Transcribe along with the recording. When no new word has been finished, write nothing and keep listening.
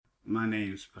my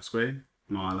name's Pasque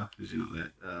Moala, as you know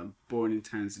that. Born in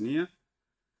Tanzania,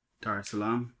 Dar es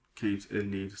Salaam. Came to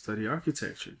Italy to study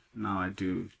architecture. Now I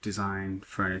do design,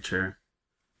 furniture,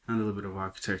 and a little bit of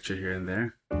architecture here and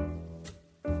there.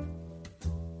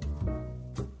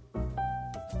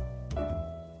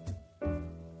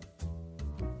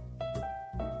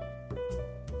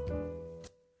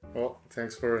 Well,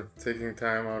 thanks for taking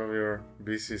time out of your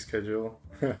busy schedule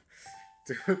to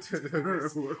do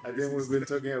this. I think we've been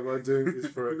talking about doing this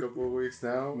for a couple of weeks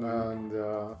now, and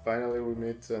finally we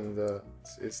meet, and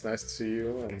it's nice to see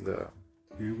you. And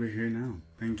Yeah, we're here now.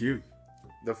 Thank you.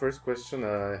 the first question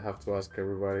I have to ask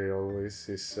everybody always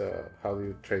is, how do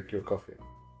you take your coffee?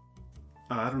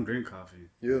 I don't drink coffee.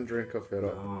 You don't drink coffee at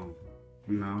all.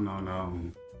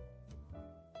 No.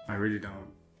 I really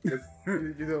don't.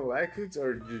 You don't like it,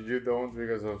 or you don't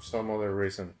because of some other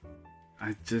reason?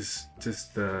 I just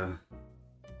the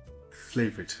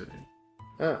flavor to it.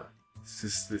 Ah, It's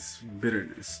just this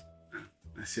bitterness.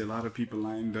 I see a lot of people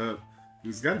lined up.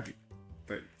 There's got to be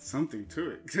like something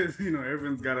to it, because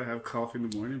everyone's got to have coffee in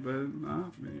the morning. But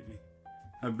not maybe.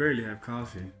 I barely have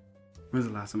coffee. When's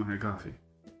the last time I had coffee?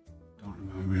 Don't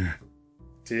remember.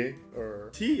 tea or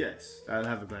Tea, yes. I'd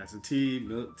have a glass of tea,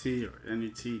 milk tea, or any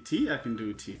tea. Tea, I can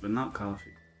do tea, but not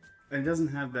coffee. It doesn't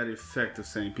have that effect of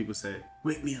saying, people say,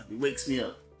 wake me up, it wakes me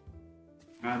up.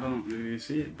 I don't really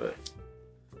see it, but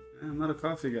I'm not a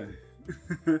coffee guy.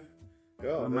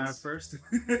 yeah, Am I at first?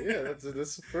 yeah,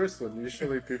 that's the first one.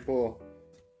 Usually people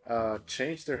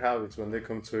change their habits when they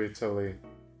come to Italy.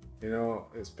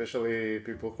 Especially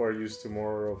people who are used to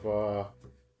more of a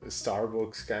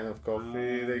Starbucks kind of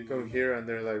coffee. They come here and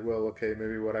they're like, well, okay,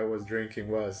 maybe what I was drinking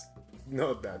was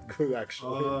not that good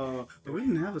actually. But we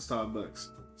didn't have a Starbucks.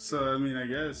 So, I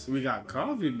guess we got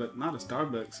coffee, but not a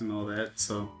Starbucks and all that.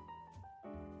 So,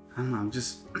 I don't know, I'm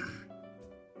just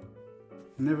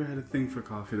never had a thing for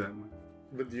coffee that much.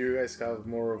 But do you guys have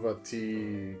more of a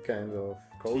tea kind of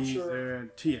culture?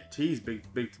 Tea's big,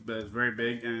 very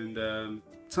big, and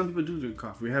some people do drink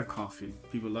coffee. We have coffee.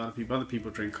 A lot of people, other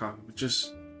people drink coffee, but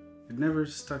just it never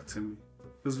stuck to me.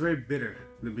 It was very bitter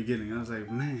in the beginning. I was like,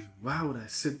 man, why would I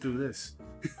sit through this?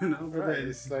 But Right, then-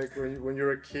 it's like when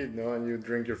you're a kid, no, and you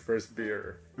drink your first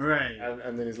beer, right.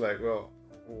 and then it's like, well,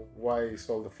 why is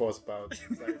all the fuss about?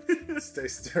 It's like, it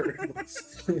tastes terrible.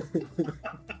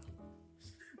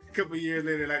 A couple years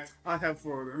later, like, I'll have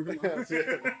 4 of them.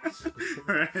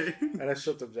 Right. And a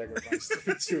shot of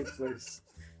Jägermeister too, please.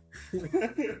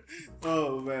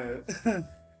 Oh man.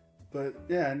 But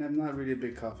yeah, and I'm not really a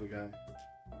big coffee guy.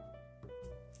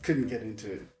 Couldn't get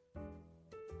into it.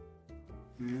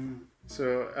 Yeah.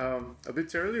 So, a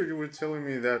bit earlier, you were telling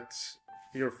me that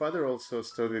your father also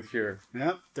studied here,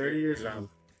 Yep, 30 years ago.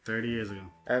 30 years ago.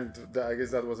 and I guess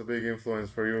that was a big influence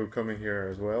for you coming here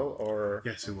as well, or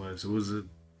Yes, it was. It was a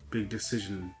big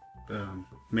decision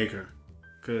maker.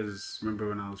 Because remember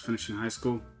when I was finishing high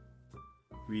school,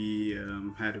 we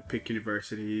had to pick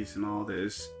universities and all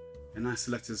this. And I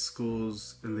selected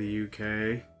schools in the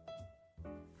UK.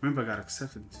 Remember, I got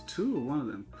accepted to 2 or 1 of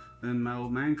them. Then my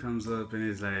old man comes up and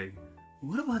he's like,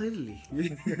 what about Italy?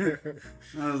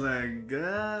 I was like,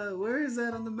 where is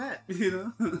that on the map?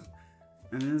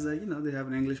 And then it's like, they have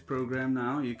an English program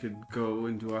now. You could go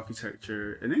and do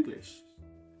architecture in English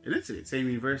in Italy, same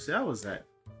university I was at.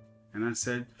 And I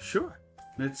said, sure,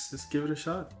 let's give it a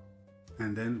shot.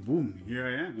 And then, boom, here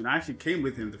I am. And I actually came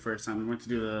with him the first time. We went to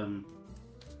do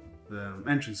the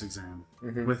entrance exam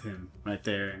with him right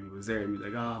there. And he was there and he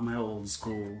was like, my old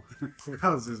school. I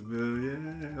was just,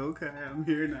 yeah, okay, I'm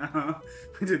here now.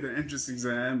 We did the entrance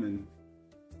exam and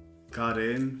got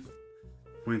in,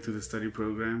 went through the study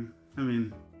program.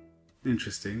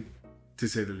 Interesting, to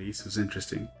say the least. It was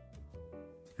interesting.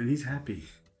 And he's happy.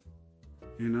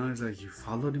 It's like, you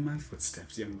followed in my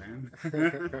footsteps, young man.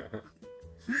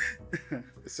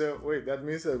 So wait, that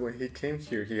means that when he came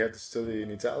here, he had to study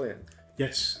in Italian.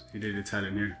 Yes, he did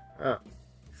Italian here. Ah,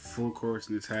 Full course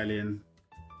in Italian.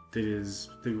 Did his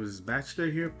bachelor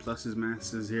here, plus his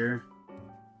master's here.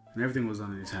 And everything was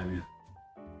done in Italian.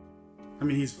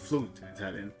 He's fluent in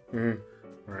Italian. mhm.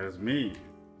 Whereas me,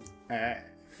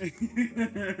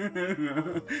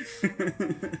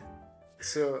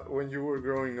 So when you were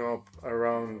growing up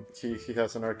around, he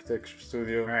has an architecture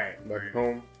studio Right, back right.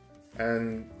 home,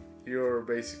 and you're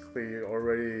basically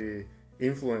already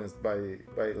influenced by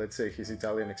let's say his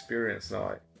Italian experience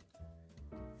now.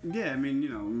 Yeah, I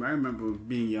remember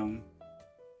being young,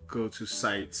 go to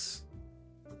sites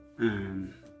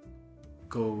and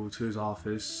go to his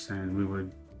office and we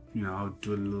would, I would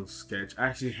do a little sketch. I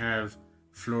actually have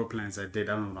floor plans I did.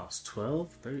 I don't know when I was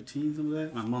 12, 13, something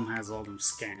like that. My mom has all them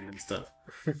scanned and stuff.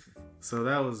 So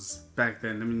that was back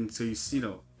then. I mean, so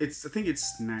I think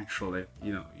it's natural that,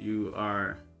 you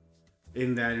are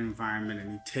in that environment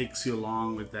and he takes you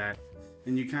along with that.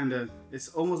 And you it's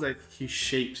almost like he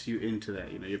shapes you into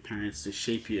that, your parents to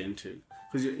shape you into.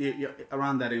 Because you're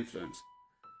around that influence.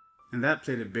 And that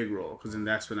played a big role, because then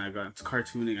that's when I got into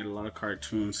cartooning. I had a lot of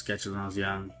cartoon sketches when I was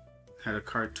young. Had a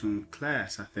cartoon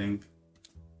class, I think.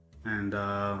 And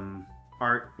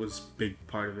art was a big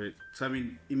part of it. So, I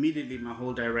mean, immediately my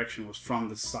whole direction was from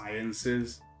the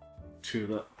sciences to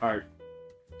the art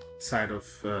side of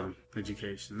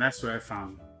education. That's where I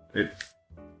found it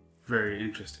very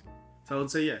interesting. So I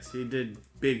would say yes, he did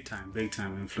big time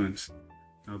influence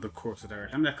the course of art.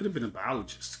 I mean, I could have been a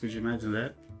biologist. Could you imagine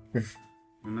that?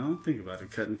 Think about it,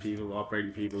 cutting people,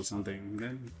 operating people,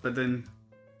 something. But then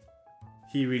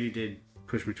he really did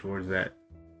push me towards that.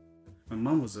 My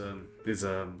mom is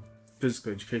a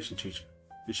physical education teacher,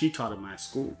 and she taught at my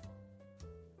school.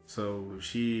 So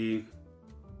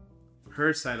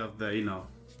her side of the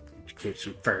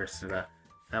education first.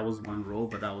 That was one role,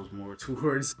 but that was more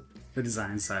towards the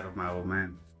design side of my old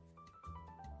man.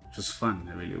 Which was fun.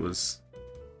 It really was.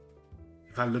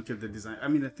 If I look at the design, I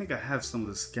mean, I think I have some of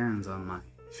the scans on my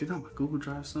Google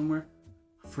Drive somewhere.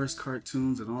 First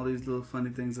cartoons and all these little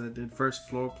funny things I did. First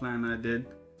floor plan I did.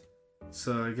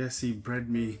 So I guess he bred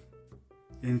me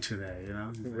into that,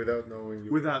 Without knowing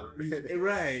you.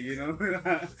 Right,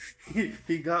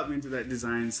 he got me into that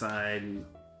design side,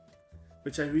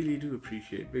 which I really do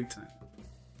appreciate big time.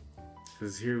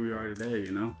 Because here we are today,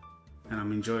 and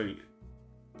I'm enjoying it.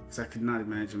 Because I could not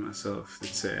imagine myself,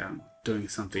 let's say, I'm doing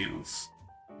something else.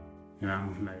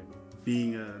 Like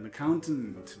being an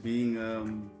accountant,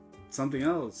 being something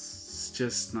else. It's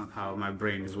just not how my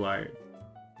brain is wired.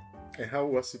 And how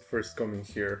was it first coming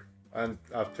here? And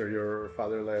after your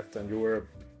father left and you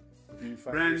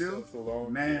found brand yourself new?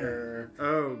 alone Man. here?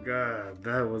 Oh God,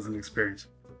 that was an experience.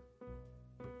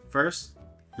 First,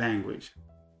 language.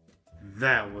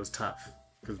 That was tough.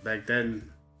 Because back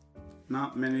then,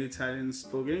 not many Italians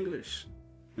spoke English.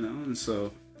 And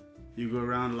so you go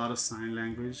around a lot of sign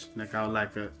language. Like I would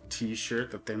like a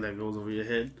t-shirt, the thing that goes over your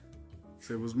head.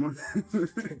 So it was more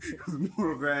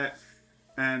of that.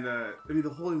 And the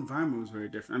whole environment was very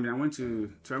different. I mean,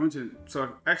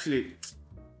 actually,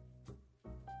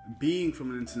 being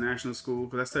from an international school,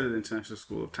 because I studied the international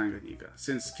school of Tanganyika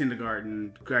since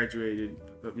kindergarten, graduated,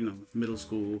 middle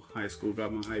school, high school,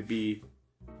 got my high B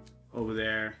over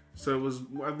there. So it was,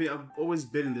 I've always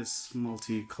been in this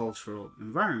multicultural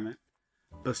environment,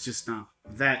 but it's just now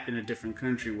that in a different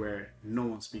country where no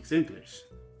one speaks English.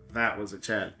 That was a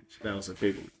challenge. That was a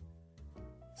big one.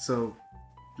 So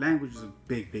language was a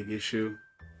big issue.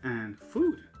 And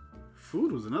food.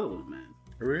 Food was another one, man.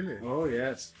 Really? Oh,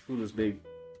 yes. Food was big.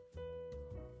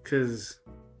 Because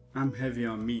I'm heavy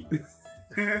on meat.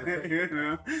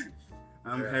 I'm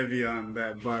heavy on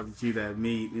that barbecue, that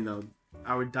meat.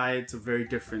 Our diets are very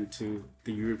different to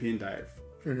the European diet,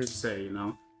 to say,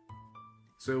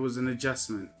 So it was an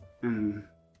adjustment. And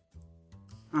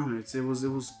I don't know, it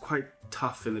was quite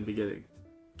tough in the beginning.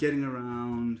 Getting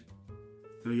around,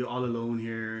 you're all alone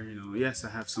here, yes, I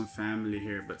have some family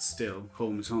here, but still,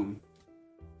 home is home.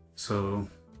 So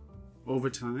over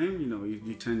time,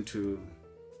 you tend to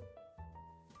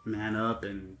man up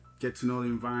and get to know the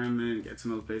environment, get to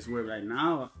know the place. Where right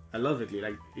now, I love Italy.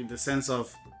 Like, in the sense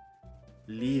of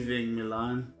leaving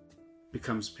Milan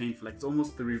becomes painful. Like, it's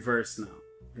almost the reverse now.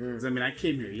 Because, I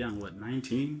came here young,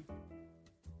 19?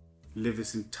 Lived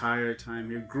this entire time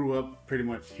here, grew up pretty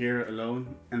much here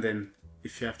alone, and then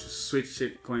if you have to switch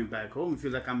it going back home, it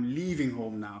feels like I'm leaving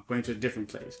home now, going to a different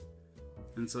place.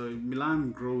 And so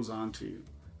Milan grows onto you.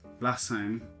 Last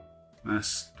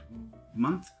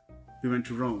month, we went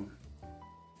to Rome.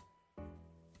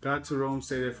 Got to Rome,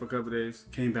 stayed there for a couple of days,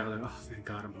 came back like, oh, thank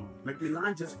God I'm home. Like,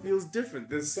 Milan just feels different.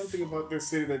 There's something about this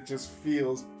city that just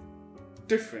feels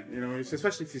different,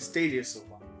 especially if you stay there so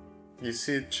long. You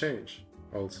see it change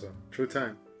also, through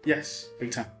time. Yes,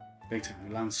 big time.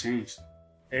 Milan's changed.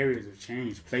 Areas have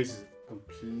changed. Places have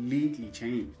completely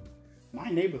changed. My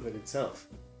neighborhood itself.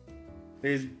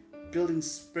 There's buildings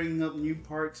springing up, new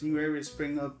parks, new areas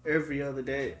springing up every other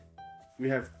day. We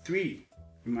have 3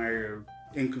 in my area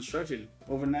in construction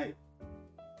overnight.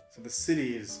 So the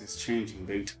city is changing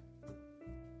big time.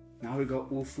 Now we got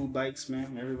UFO bikes,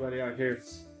 man. Everybody out here,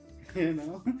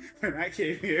 when I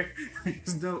came here,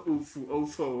 there's no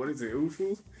UFO, what is it,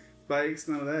 UFO bikes,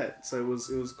 none of that. So it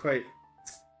was quite,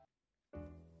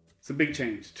 it's a big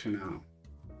change to now.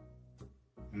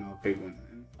 A big one.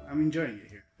 And I'm enjoying it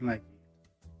here. I like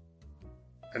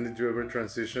it. And did you ever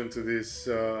transition to this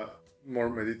more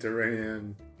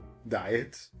Mediterranean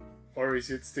diet? Or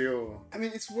is it still... I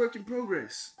mean, it's work in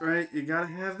progress, right? You gotta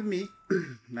have the meat.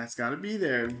 That's gotta be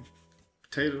there.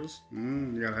 Potatoes.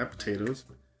 You gotta have potatoes.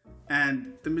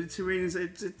 And the Mediterranean,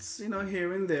 it's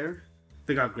here and there.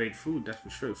 They got great food, that's for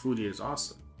sure. The food here is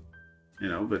awesome.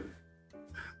 But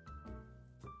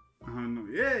I don't know.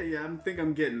 Yeah, I think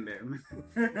I'm getting there.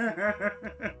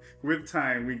 With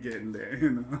time, we're getting there,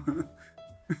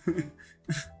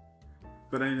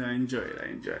 But I enjoy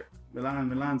it.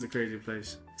 Milan's a crazy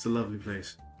place. It's a lovely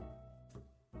place.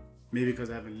 Maybe because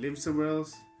I haven't lived somewhere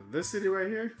else. But this city right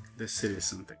here, this city is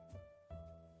something.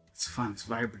 It's fun, it's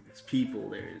vibrant, there's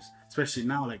people, especially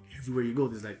now, like everywhere you go,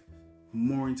 there's like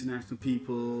more international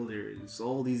people, there's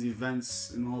all these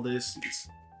events and all this. It's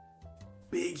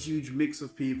big, huge mix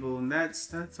of people, and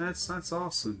that's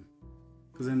awesome.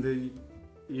 Because then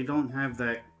you don't have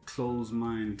that closed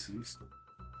mind,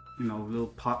 little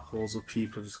potholes of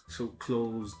people just so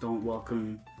closed, don't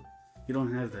welcome. You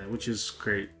don't have that, which is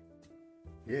great.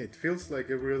 Yeah, it feels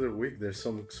like every other week there's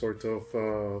some sort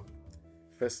of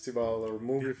festival or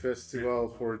movie festival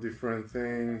for different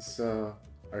things.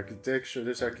 Architecture.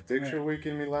 There's Architecture Week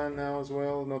in Milan now as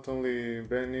well, not only in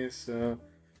Venice.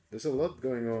 There's a lot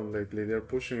going on lately. They're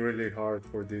pushing really hard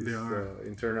for these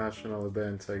international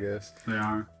events, I guess. They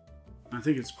are. I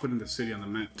think it's putting the city on the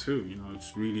map too.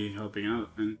 It's really helping out,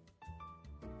 and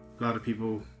a lot of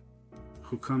people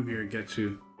who come here get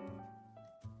to,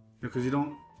 because you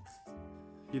don't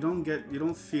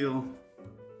feel,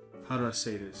 how do I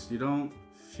say this? You don't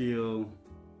feel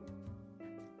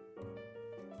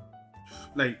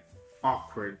like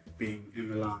awkward being in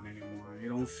Milan anymore. You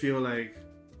don't feel like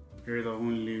you're the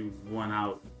only one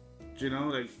out.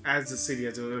 Like as the city,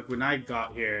 like when I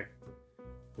got here,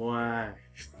 boy,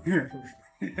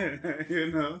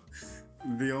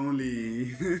 the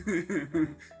only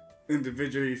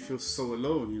individual, you feel so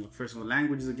alone. First of all,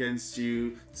 language is against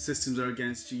you, systems are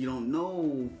against you. You don't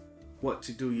know what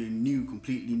to do. You're new,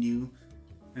 completely new,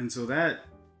 and so that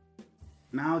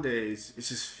nowadays it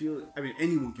just feels. I mean,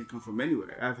 anyone can come from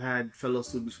anywhere. I've had fellow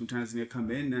students from Tanzania come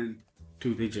in, and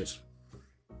they just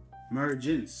merge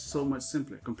in so much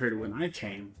simpler compared to when I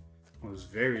came. It was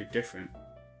very different.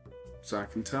 So I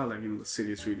can tell that the city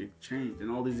has really changed,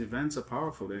 and all these events are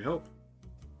powerful. They help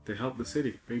the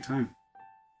city big time.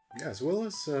 Yeah, as well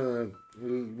as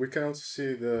we can also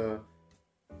see the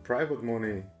private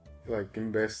money, like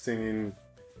investing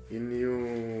in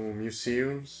new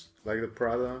museums like the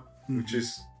Prada, which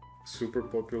is super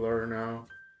popular now.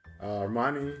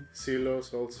 Armani,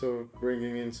 Silos also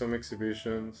bringing in some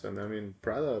exhibitions, and I mean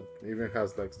Prada even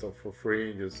has like stuff for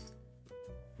free, just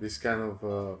these kind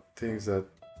of things that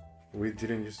we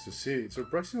didn't used to see.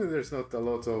 Surprisingly, there's not a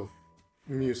lot of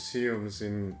museums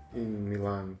in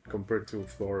Milan compared to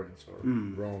Florence or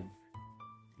Rome.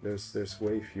 There's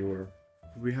way fewer.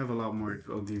 We have a lot more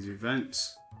of these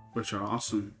events, which are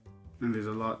awesome, and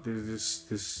there's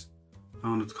this I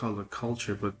don't know what to call it, a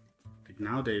culture, but like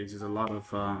nowadays there's a lot of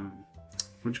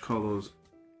what you call those.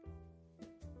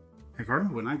 Like I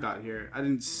remember when I got here, I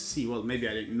didn't see. Well, maybe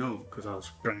I didn't know because I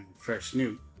was brand fresh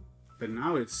new. But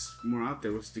now it's more out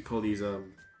there. What's they call these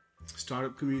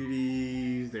startup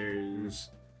communities? There's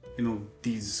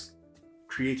these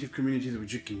creative communities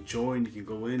which you can join. You can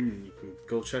go in and you can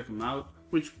go check them out.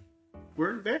 Which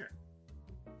weren't there.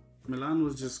 Milan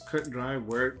was just cut dry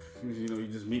work. You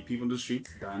just meet people in the street.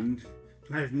 Done.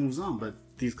 Life moves on. But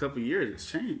these couple of years, it's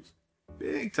changed.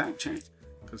 Big time change.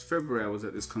 Because February I was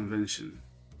at this convention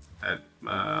at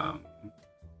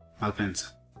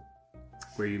Malpensa,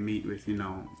 where you meet with it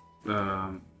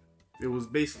was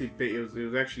basically it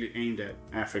was actually aimed at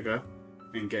Africa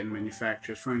and getting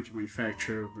manufacturers, furniture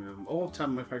manufacturer, all type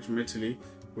of manufacturers from Italy.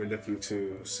 We're looking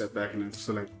to set back, and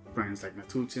so like brands like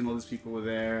Natuzzi and all these people were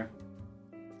there.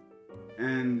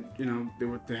 And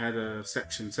they had a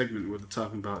segment where they're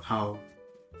talking about how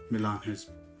Milan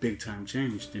has big time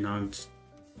changed. And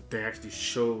they actually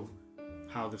show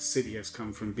how the city has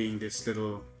come from being this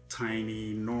little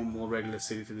tiny, normal, regular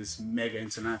city to this mega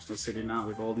international city now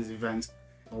with all these events,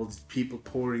 all these people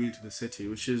pouring into the city,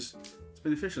 which is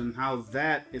beneficial, and how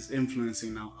that is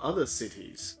influencing now other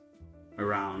cities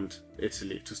around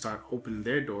Italy to start opening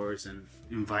their doors and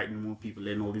inviting more people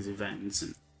in all these events,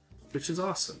 and which is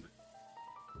awesome.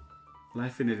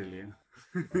 Life in Italy.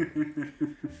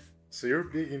 So you're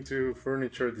big into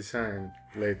furniture design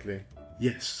lately?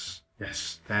 Yes,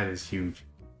 that is huge.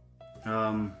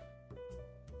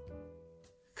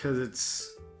 Because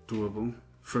it's doable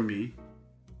for me.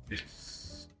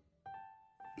 It's,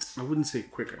 I wouldn't say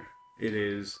quicker. It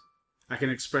is, I can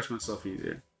express myself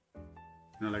easier.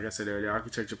 You know, like I said earlier,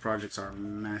 architecture projects are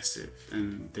massive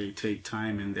and they take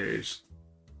time, and there's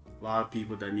a lot of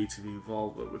people that need to be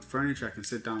involved. But with furniture, I can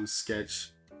sit down and sketch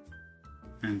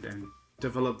and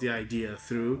develop the idea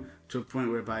through to a point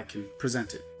whereby I can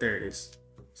present it. There it is.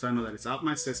 So I know that it's out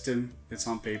my system, it's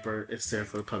on paper, it's there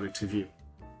for the public to view.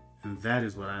 And that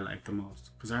is what I like the most.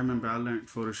 Because I remember I learned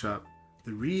Photoshop.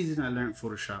 The reason I learned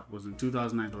Photoshop was in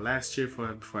 2009, the last year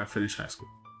before I finished high school,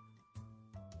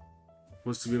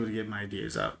 was to be able to get my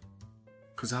ideas out.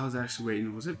 Because I was actually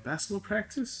waiting, was it basketball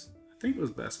practice? I think it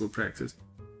was basketball practice.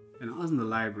 And I was in the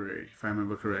library, if I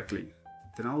remember correctly.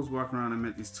 Then I was walking around and I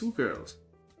met these two girls.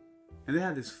 And they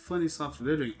had this funny software.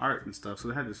 They're doing art and stuff, so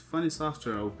they had this funny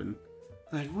software open.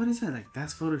 Like, what is that? Like,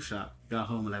 that's Photoshop. Got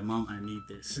home, like, Mom, I need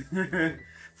this.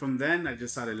 From then, I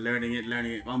just started learning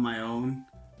it on my own.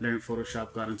 Learned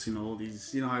Photoshop, got into, all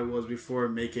these, how I was before,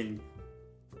 making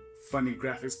funny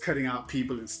graphics, cutting out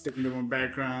people and sticking them on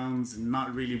backgrounds and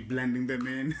not really blending them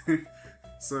in.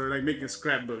 So, like, making a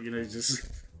scrapbook, just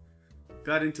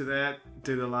got into that,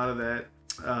 did a lot of that.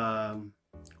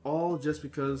 All just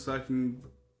because I can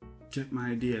get my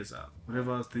ideas out.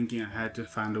 Whatever I was thinking, I had to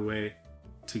find a way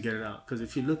to get it out. Because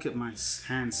if you look at my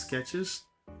hand sketches,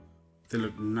 they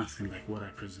look nothing like what I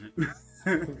present.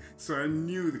 So I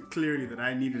knew clearly that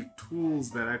I needed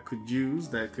tools that I could use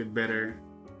that could better.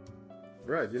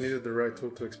 Right, you needed the right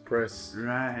tool to express.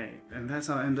 Right, and that's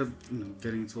how I end up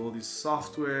getting into all these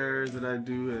softwares that I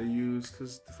use.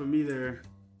 Because for me, they're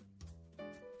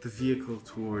the vehicle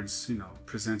towards,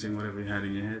 presenting whatever you had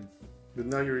in your head. But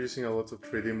now you're using a lot of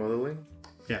 3D modeling?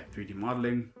 Yeah, 3D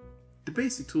modeling. The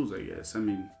basic tools, I guess. I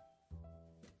mean,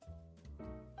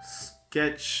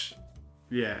 sketch,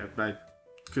 yeah, like,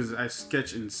 because I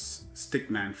sketch in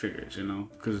stickman figures,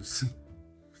 because it's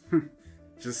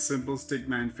just simple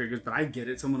stickman figures, but I get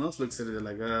it. Someone else looks at it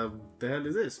like, the hell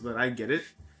is this? But I get it.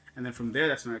 And then from there,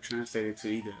 that's when I translate it to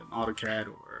either an AutoCAD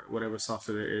or whatever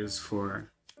software there is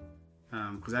for,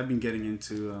 because I've been getting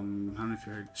into, I don't know if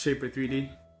you heard, Shaper 3D.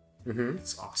 Mm-hmm.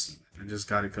 It's awesome. I just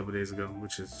got it a couple days ago,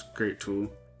 which is a great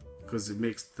tool because it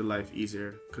makes the life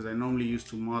easier. Because I normally used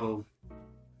to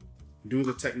do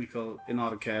the technical in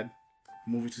AutoCAD,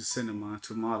 move it to Cinema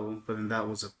to model, but then that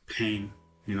was a pain,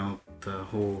 the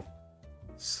whole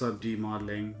sub-D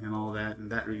modeling and all that,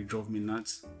 and that really drove me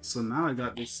nuts. So now I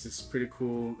got this pretty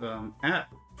cool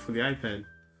app for the iPad,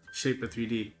 Shaper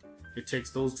 3D. It takes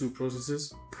those two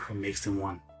processes and makes them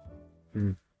one,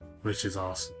 which is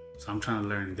awesome. So I'm trying to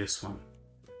learn this one.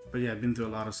 But yeah, I've been through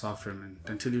a lot of software, man,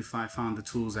 until you found the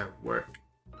tools that work,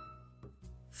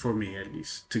 for me at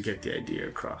least, to get the idea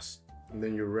across. And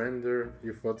then you render,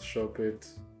 you Photoshop it.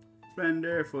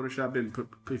 Render, Photoshop it,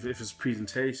 if it's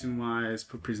presentation-wise,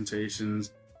 put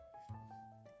presentations.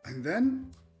 And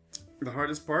then the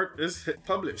hardest part is hit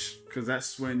publish, because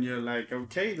that's when you're like,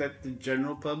 okay, let the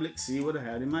general public see what I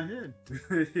had in my head,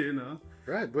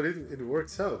 Right, but it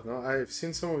works out. No, I've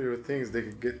seen some of your things. They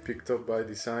get picked up by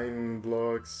design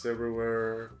blogs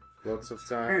everywhere, lots of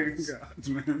times. God,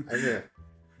 man. Yeah,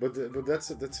 but that's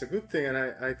a good thing, and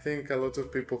I think a lot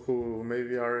of people who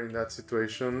maybe are in that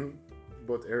situation,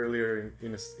 but earlier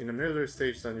in an earlier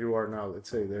stage than you are now. Let's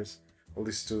say there's all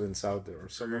these students out there, or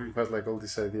someone who has like all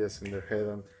these ideas in their head,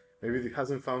 and maybe he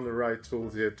hasn't found the right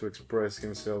tools yet to express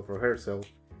himself or herself.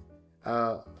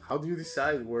 How do you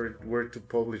decide where to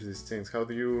publish these things? Where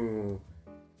do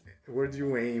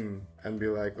you aim and be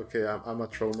like, okay, I'm gonna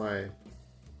throw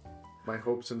my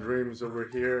hopes and dreams over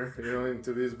here,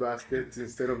 into this basket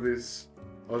instead of this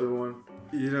other one?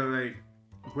 Like,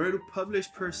 where to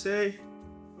publish per se?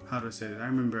 How to say it? I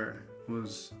remember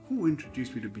who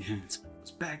introduced me to Behance. It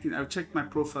was back I checked my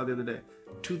profile the other day.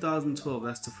 2012,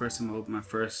 that's the first time I opened my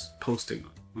first posting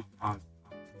on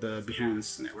the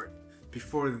Behance network.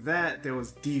 Before that, there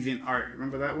was DeviantArt.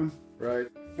 Remember that one? Right.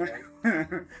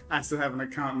 I still have an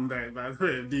account on that, by the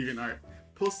way, of DeviantArt.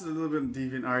 Posted a little bit on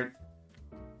DeviantArt.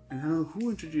 And I don't know who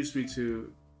introduced me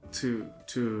to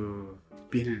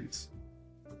Behance.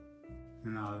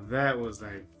 And that was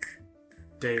like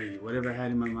daily. Whatever I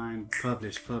had in my mind,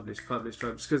 publish.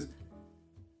 Because,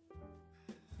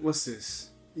 what's this?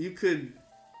 You could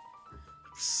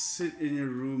sit in your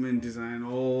room and design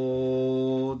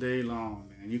all day long,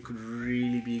 man. You could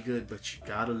really be good, but you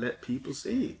gotta let people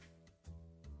see.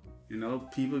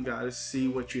 People gotta see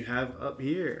what you have up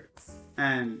here.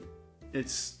 And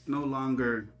it's no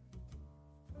longer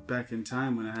back in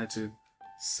time when I had to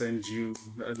send you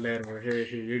a letter. Here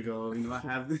you go. I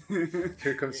have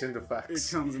Here comes in the fax.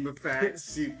 It comes in the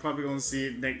fax. You're probably gonna see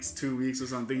it next 2 weeks or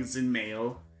something. It's in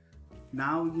mail.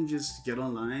 Now you can just get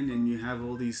online and you have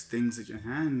all these things at your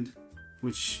hand,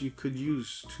 which you could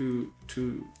use to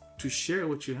share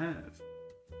what you have.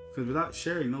 Because without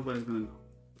sharing, nobody's gonna know.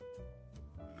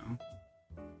 You know?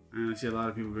 And I see a lot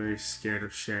of people very scared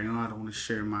of sharing. Oh, I don't want to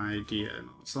share my idea.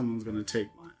 No, someone's gonna take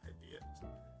my idea.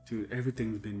 Dude,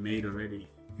 everything's been made already.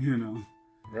 You know,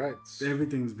 Right.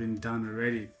 everything's been done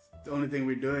already. The only thing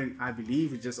we're doing, I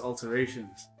believe, is just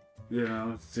alterations. You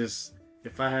know, it's just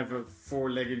if I have a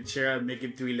 4-legged chair, I make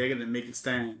it 3-legged and make it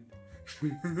stand.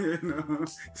 You know,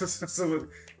 so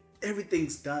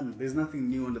everything's done. There's nothing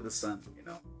new under the sun. You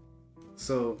know,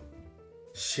 so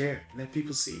share, let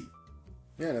people see.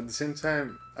 Yeah, and at the same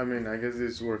time, I mean, I guess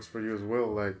this works for you as well.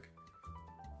 Like,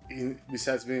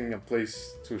 besides being a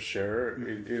place to share,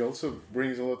 it also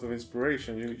brings a lot of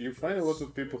inspiration. You find a lot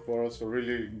of people who are also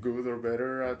really good or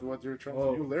better at what you're trying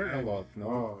to do. You learn a lot, no?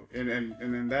 Oh, and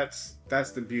then that's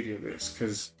the beauty of this,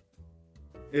 because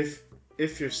if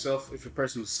a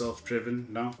person who's self-driven,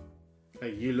 no,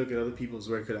 like you look at other people's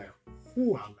work, you're like,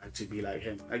 ooh, I'd like to be like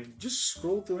him. Like just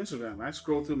scroll through Instagram. I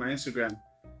scroll through my Instagram.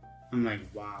 I'm like,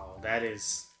 wow,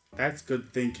 that's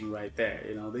good thinking right there.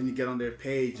 You know, then you get on their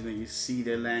page and then you see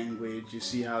their language, you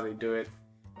see how they do it.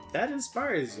 That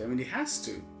inspires you. I mean, it has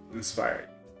to inspire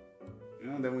you.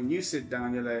 You know, then when you sit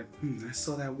down, you're like, I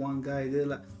saw that one guy there,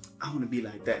 like, I want to be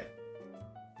like that.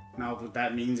 Now, what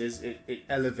that means is it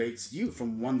elevates you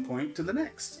from one point to the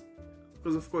next.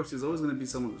 Because, of course, there's always going to be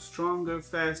someone who's stronger,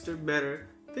 faster, better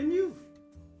than you.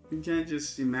 You can't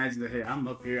just imagine that, hey, I'm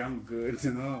up here, I'm good,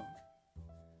 you know.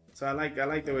 So I like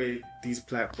the way these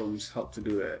platforms help to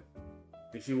do that.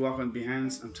 If you walk on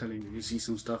Behance, I'm telling you, you see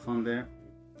some stuff on there.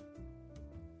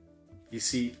 You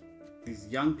see these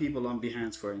young people on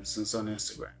Behance, for instance, on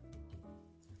Instagram,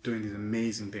 doing these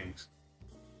amazing things.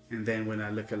 And then when I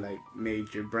look at like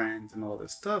major brands and all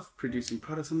this stuff, producing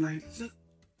products, I'm like, look,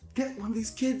 get one of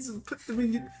these kids and put them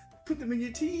in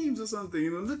your teams or something.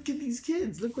 You know, look at these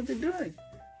kids, look what they're doing.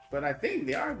 But I think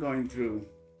they are going through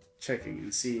checking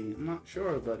and seeing. I'm not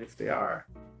sure, but if they are,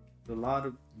 there's a lot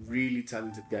of really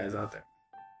talented guys out there.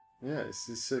 Yeah,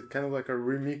 it's a, kind of like a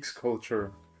remix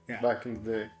culture back in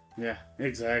the day. Yeah,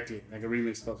 exactly. Like a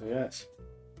remix culture, yes.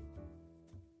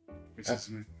 Which is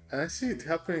And I see it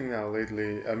happening now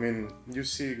lately. I mean, you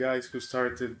see guys who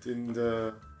started in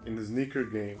the sneaker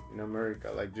game in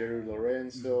America, like Jerry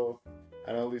Lorenzo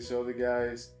and all these other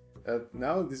guys.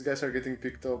 Now these guys are getting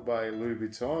picked up by Louis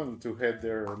Vuitton to head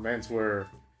their menswear.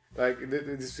 Like, this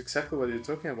is exactly what you're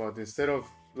talking about. Instead of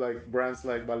like brands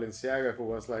like Balenciaga, who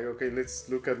was like, okay, let's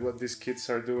look at what these kids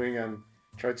are doing and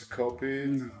try to copy it.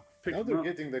 No. Now they're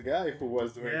getting the guy who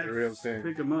was doing the real thing.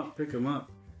 Pick him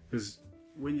up. Because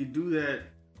when you do that,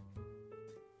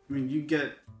 I mean, you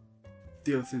get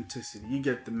the authenticity. You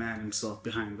get the man himself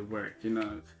behind the work. You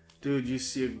know, dude, you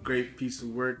see a great piece of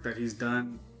work that he's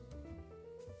done.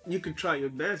 You could try your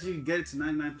best. You can get it to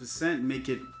 99%, make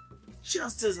it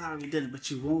just as how he did it, but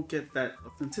you won't get that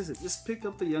authenticity. Just pick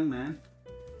up the young man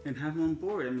and have him on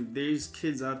board. I mean, there's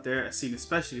kids out there I've seen,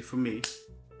 especially for me.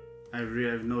 I've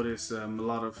noticed a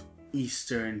lot of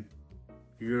Eastern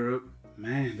Europe.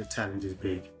 Man, the talent is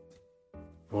big.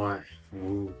 Boy,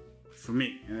 ooh. For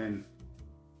me, and then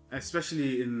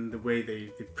especially in the way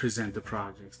they present the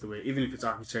projects, the way, even if it's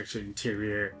architecture,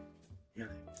 interior, you're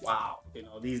like, wow, you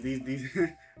know, these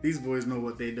these boys know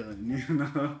what they're doing, you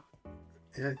know.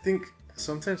 Yeah, I think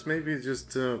sometimes maybe it's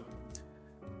just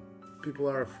people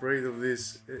are afraid of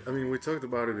this. I mean, we talked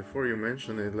about it before, you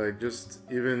mentioned it, like just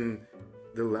even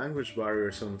the language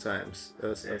barrier sometimes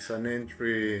as an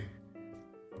entry,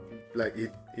 like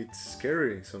it's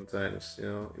scary sometimes, you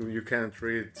know. You can't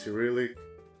read Cyrillic,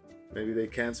 maybe they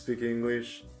can't speak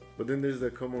English, but then there's the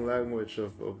common language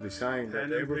of design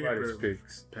that everybody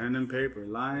speaks. Pen and paper,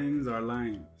 lines are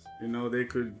lines. You know, they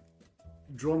could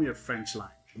draw me a French line.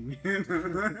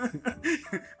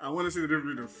 I want to see the difference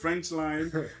between a French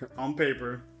line on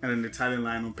paper and an Italian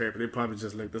line on paper. They probably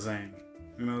just look the same.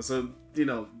 You know, so, you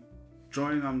know,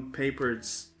 drawing on paper,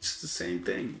 it's just the same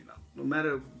thing. You know, no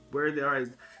matter where they are,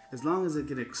 as long as they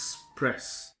can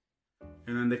express,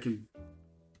 and then they can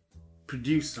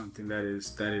produce something that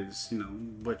is, you know,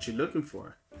 what you're looking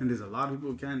for. And there's a lot of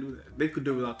people who can't do that. They could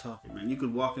do it without talking, man. You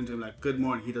could walk into him like, good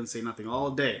morning. He doesn't say nothing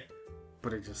all day.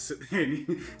 But it just sit there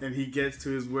and he gets to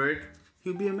his work,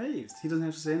 he'll be amazed. He doesn't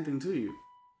have to say anything to you.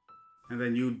 And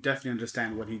then you definitely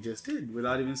understand what he just did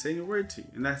without even saying a word to you.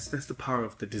 And that's the power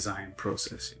of the design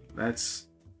process. That's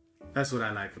what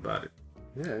I like about it.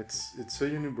 Yeah, it's so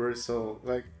universal.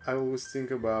 Like, I always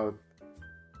think about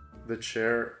the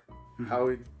chair, how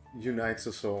it unites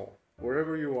us all.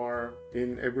 Wherever you are,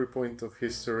 in every point of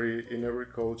history, in every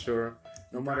culture,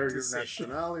 no matter your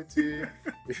nationality,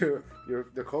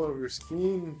 the color of your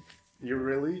skin, your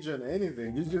religion,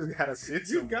 anything, you just gotta sit.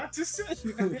 You got to sit.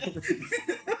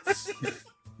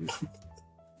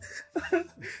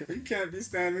 You can't be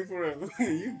standing forever.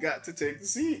 You got to take the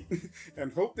seat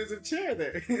and hope there's a chair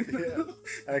there. Yeah,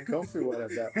 and a comfy one at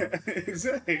that.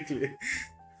 Exactly.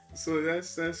 So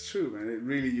that's true, man. It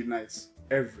really unites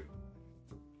every,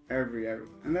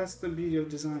 and that's the beauty of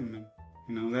design, man.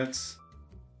 You know, that's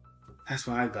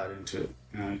why I got into it.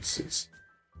 You know, it's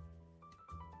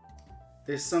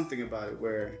there's something about it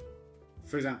where,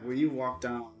 for example, when you walk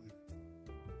down,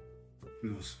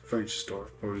 furniture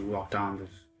store, or you walk down the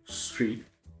street,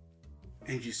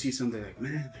 and you see something like,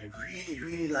 man, I really,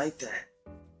 really like that.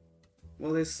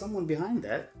 Well, there's someone behind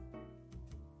that,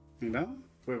 you know.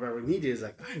 Where our need is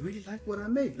like, I really like what I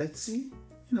made. Let's see,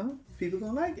 if people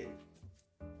gonna like it.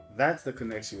 That's the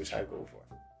connection which I go for.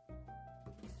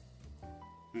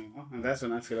 And that's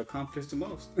when I feel accomplished the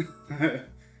most.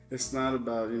 It's not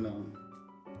about,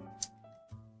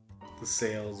 the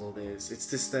sales or this. It's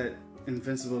just that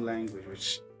invincible language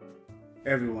which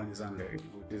everyone is under.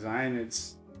 With design,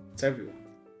 it's everyone.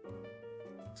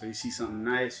 So you see something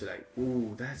nice, you're like,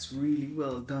 ooh, that's really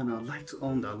well done. I'd like to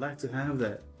own that. I'd like to have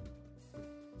that.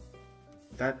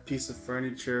 That piece of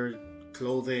furniture,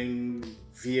 clothing,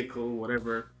 vehicle,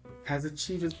 whatever, has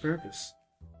achieved its purpose.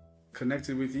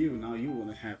 Connected with you. Now you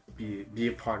want to be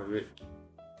a part of it,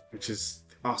 which is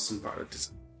the awesome part of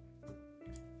design.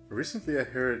 Recently, I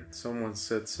heard someone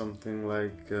said something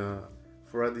like,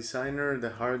 for a designer,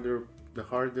 the harder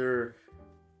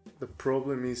the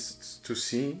problem is to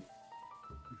see,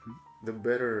 the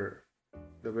better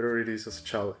it is as a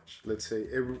challenge. Let's say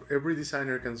every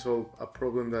designer can solve a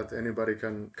problem that anybody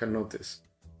can notice,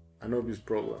 an obvious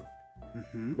problem.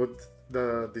 But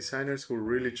the designers who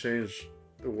really change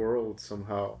the world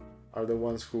somehow are the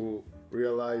ones who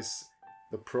realize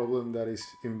the problem that is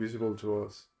invisible to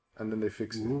us, and then they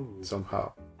fix it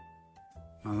somehow.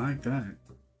 I like that.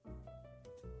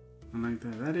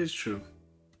 That is true.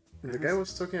 The guy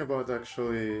was talking about,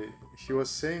 actually, he was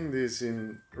saying this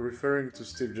in referring to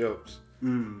Steve Jobs.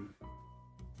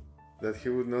 That he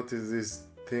would notice these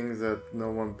things that no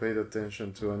one paid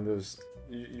attention to, and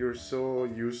you're so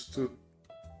used to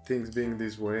things being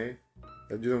this way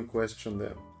that you don't question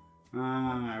them.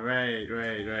 Right.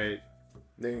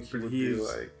 Then he would be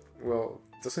like, well,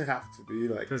 it doesn't have to be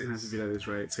like this. It doesn't have to be like this,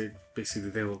 right? So basically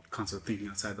they will constantly thinking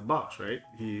outside the box, right?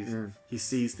 He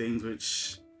sees things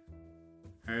which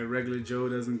a regular Joe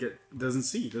doesn't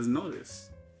see, doesn't notice.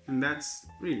 And that's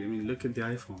really, look at the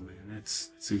iPhone, man.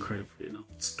 It's incredible,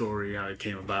 story, how it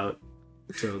came about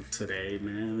till today,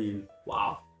 man.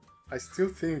 Wow. I still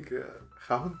think,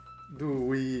 how do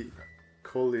we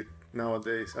call it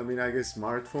nowadays? I guess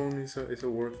smartphone is a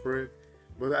word for it.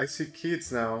 But I see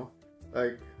kids now,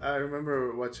 like, I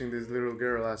remember watching this little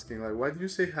girl asking, like, why do you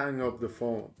say hang up the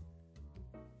phone?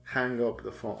 Hang up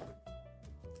the phone.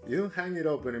 You don't hang it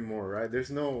up anymore, right? There's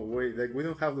no way, like, we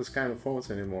don't have those kind of phones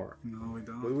anymore. No, we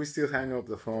don't. But we still hang up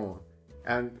the phone.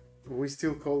 And we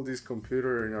still call this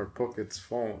computer in our pockets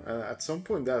phone. And at some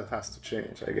point that has to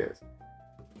change, I guess.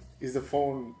 Is the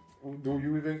phone, do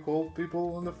you even call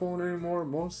people on the phone anymore?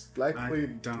 Most likely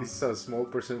it's a small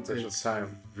percentage of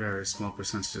time. Very small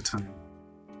percentage of time.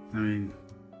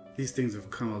 These things have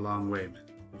come a long way, man.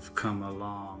 They've come a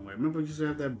long way. Remember you used to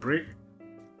have that brick?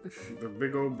 The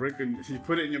big old brick, and if you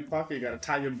put it in your pocket, you gotta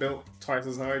tie your belt twice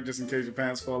as hard just in case your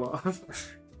pants fall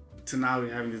off. To now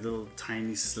we're having these little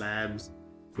tiny slabs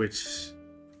which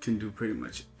can do pretty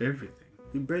much everything.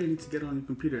 You barely need to get on your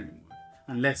computer anymore.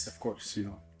 Unless, of course,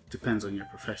 depends on your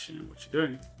profession and what you're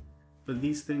doing. But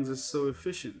these things are so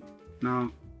efficient.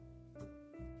 Now,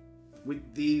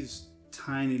 with these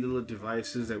tiny little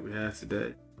devices that we have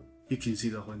today, you can see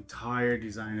the whole entire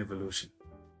design evolution.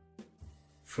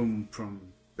 From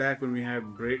back when we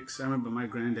had bricks, I remember my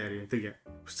granddaddy, I think I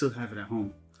still have it at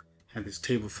home, had this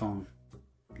table phone.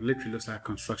 It literally looks like a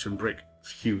construction brick.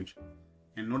 It's huge.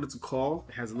 And in order to call,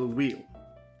 it has a little wheel.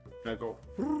 That go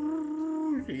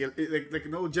like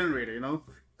an old generator,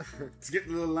 to get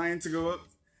the little line to go up.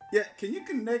 Yeah, can you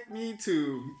connect me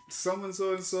to someone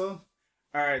so and so?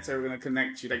 All right, so we're gonna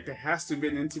connect you. Like, there has to be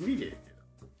an intermediate.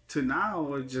 To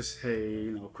now, it's just, hey,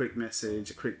 a quick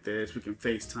message, a quick this. We can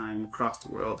FaceTime across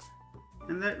the world,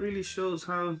 and that really shows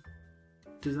how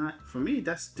design. For me,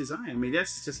 that's design.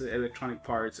 That's just the electronic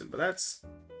parts, but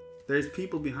there's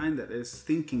people behind that. There's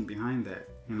thinking behind that.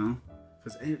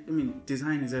 Because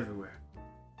design is everywhere.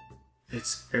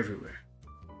 It's everywhere.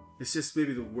 It's just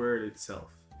maybe the word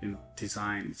itself.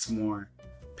 Design. It's more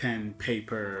pen,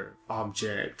 paper,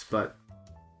 object, but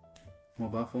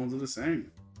mobile phones are the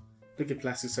same. Look at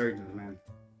plastic surgeons, man.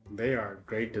 They are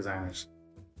great designers.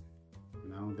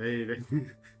 They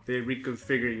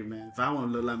reconfigure you, man. If I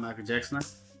want to look like Michael Jackson,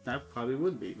 I probably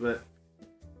would be. But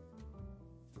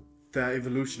the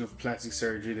evolution of plastic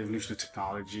surgery, the evolution of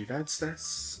technology. That's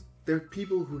there are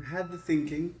people who had the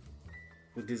thinking,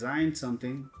 who designed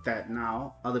something that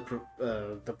now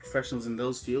the professionals in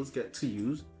those fields get to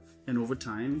use, and over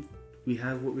time, we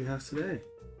have what we have today.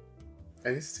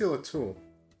 And it's still a tool.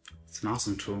 It's an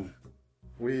awesome tool.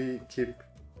 We keep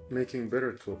making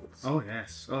better tools. Oh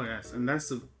yes, and that's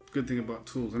the good thing about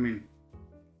tools. I mean,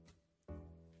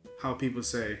 how people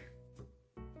say,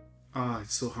 "Oh,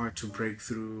 it's so hard to break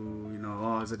through." You know,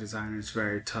 "Oh, as a designer, it's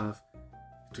very tough."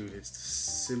 Dude, it's the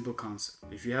simple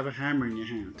concept. If you have a hammer in your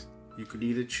hand, you could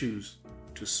either choose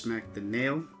to smack the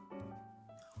nail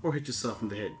or hit yourself in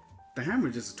the head. The hammer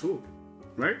is just a tool,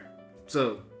 right?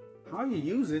 So how you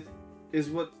use it is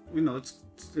what,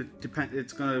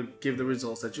 it's gonna give the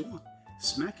results that you want.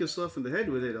 Smack yourself in the head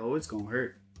with it, oh, it's gonna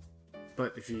hurt.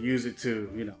 But if you use it to,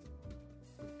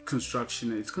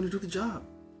 construction, it's gonna do the job.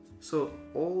 So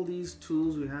all these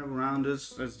tools we have around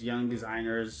us as young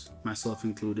designers, myself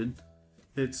included,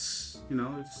 it's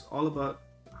all about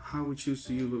how we choose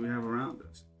to use what we have around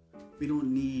us. We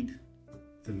don't need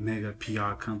the mega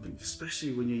PR company,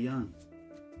 especially when you're young.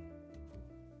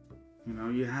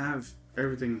 You have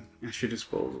everything at your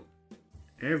disposal.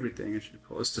 Everything at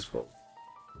your disposal.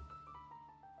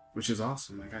 Which is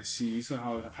awesome. Like I see, you saw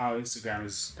how Instagram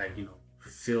is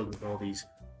filled with all these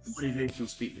motivational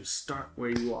speakers. Start where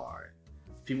you are.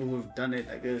 People who have done it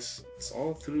like this. It's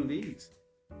all through these.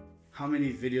 How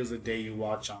many videos a day you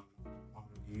watch on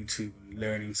YouTube,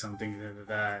 learning something,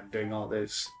 doing all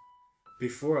this.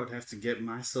 Before, I'd have to get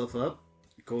myself up,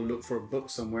 go look for a book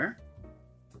somewhere,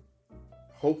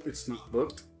 hope it's not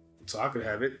booked, so I could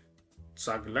have it,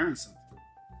 so I could learn something.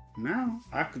 Now,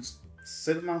 I could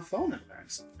sit on my phone and learn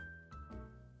something.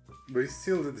 But it's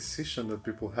still the decision that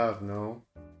people have, no?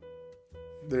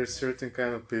 There's certain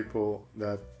kind of people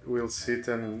that will sit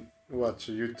and watch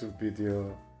a YouTube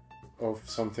video of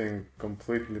something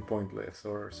completely pointless,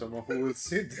 or someone who will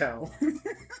sit down.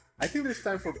 I think there's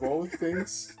time for both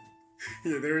things.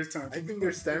 Yeah, there is time. I think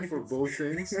there's time for both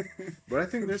things, but I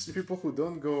think there's people who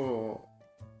don't go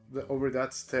over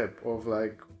that step of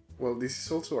well, this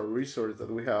is also a resource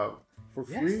that we have for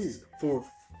free.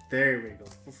 There we go.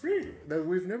 For free. That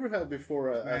we've never had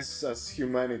before as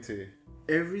humanity.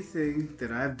 Everything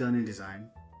that I've done in design,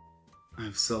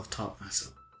 I've self-taught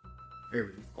myself.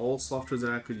 Everything. All softwares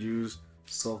that I could use,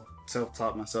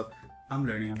 self-taught myself. I'm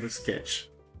learning how to sketch.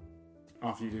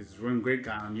 Off YouTube. There's one great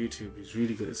guy on YouTube. He's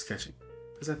really good at sketching.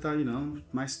 Because I thought,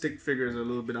 my stick figures are a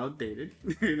little bit outdated.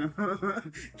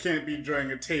 Can't be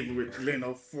drawing a table with,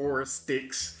 4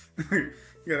 sticks. You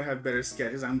gotta have better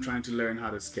sketches. I'm trying to learn how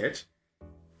to sketch.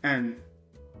 And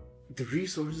the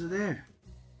resources are there.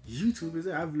 YouTube is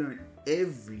there. I've learned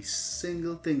every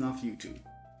single thing off YouTube.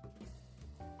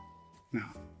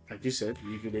 Now, like you said,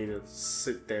 you could either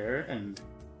sit there and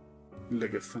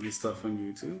look at funny stuff on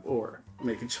YouTube or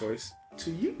make a choice to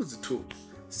use the tool.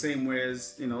 Same way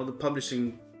as, the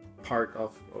publishing part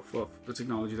of the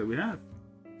technology that we have.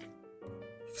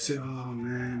 You say, oh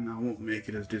man, I won't make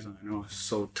it as designer. Oh, it's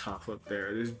so tough up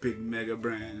there. There's big mega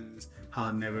brands.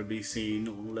 I'll never be seen.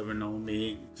 No one will ever know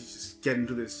me. You just get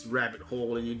into this rabbit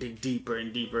hole and you dig deeper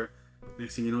and deeper.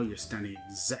 Next thing you know, you're standing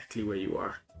exactly where you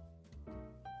are.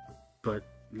 But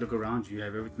look around you. You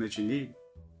have everything that you need.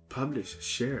 Publish,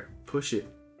 share, push it.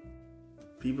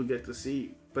 People get to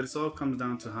see. But it all comes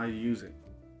down to how you use it.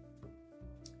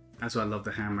 That's why I love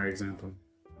the hammer example.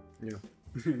 Yeah.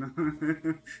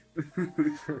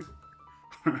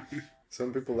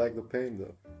 Some people like the pain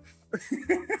though.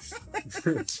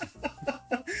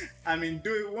 I mean,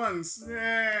 do it once,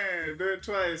 yeah, do it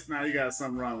twice. Now you got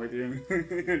something wrong with you,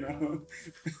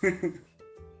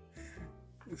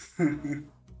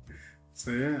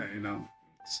 So yeah,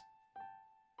 it's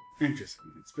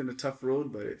interesting. It's been a tough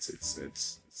road, but it's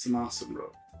an awesome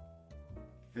road.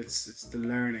 It's the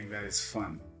learning that is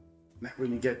fun. Like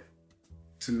when you get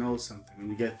to know something, when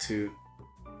you get to,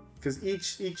 because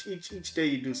each day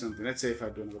you do something. Let's say if I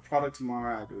do another product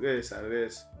tomorrow, I do this,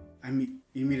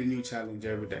 you meet a new challenge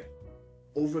every day.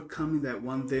 Overcoming that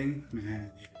one thing,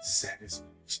 man, it's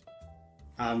satisfaction.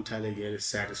 I'm telling you, it's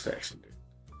satisfaction, dude.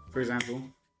 For example,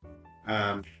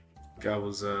 I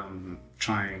was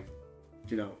trying,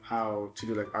 how to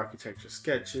do like architecture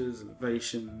sketches,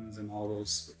 elevations, and all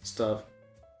those stuff.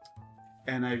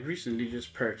 And I recently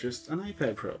just purchased an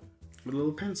iPad Pro with a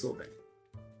little pencil thing.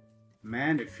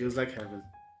 Man, it feels like heaven.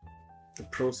 The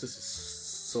process is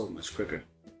so much quicker.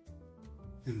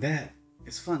 And that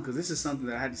is fun, because this is something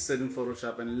that I had to sit in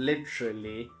Photoshop and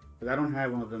literally, because I don't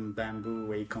have one of them bamboo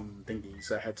Wacom thingies,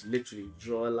 so I had to literally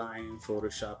draw a line in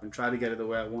Photoshop and try to get it the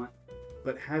way I want.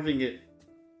 But having it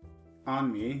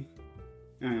on me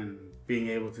and being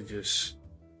able to just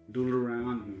doodle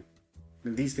around,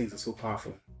 and these things are so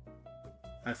powerful.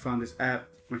 I found this app,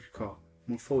 what you call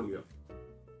Morpholio.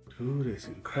 Dude, it's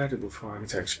incredible for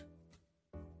architecture.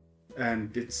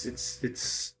 And it's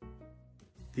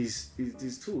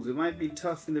these tools. It might be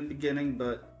tough in the beginning,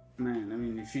 but man, I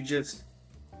mean, if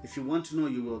you want to know,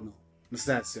 you will know. It's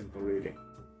that simple, really.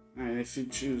 And if you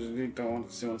choose, you don't want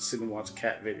to sit and watch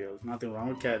cat videos. Nothing wrong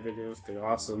with cat videos; they're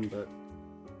awesome. But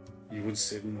you would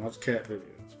sit and watch cat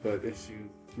videos. But if you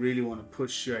really want to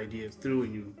push your ideas through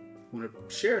and you want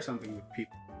to share something with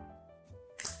people,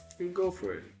 you can go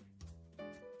for it.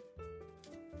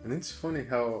 And it's funny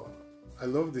how I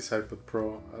love this iPad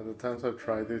Pro. At the times I've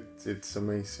tried it, it's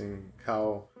amazing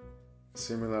how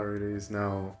similar it is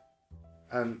now.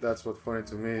 And that's what's funny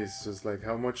to me, is just like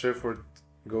how much effort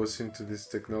goes into this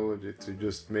technology to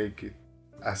just make it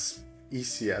as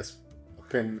easy as a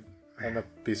pen and a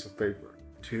piece of paper.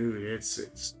 Dude, it's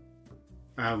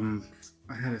I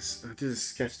did a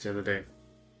sketch the other day.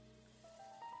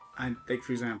 I like,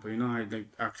 for example, you know how I like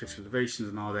architectural innovations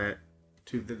and all that.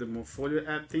 To the Morpholio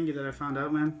app thingy that I found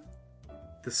out, man.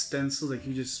 The stencil, like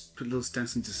you just put a little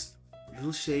stencil, just a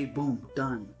little shade, boom,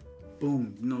 done.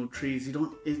 Boom, no trees.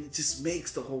 It just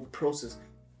makes the whole process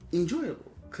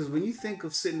enjoyable. Because when you think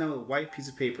of sitting down with a white piece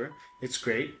of paper, it's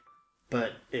great,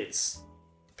 but it's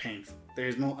painful.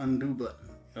 There's no undo button.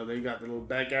 You know, they got the little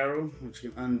back arrow, which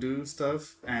you can undo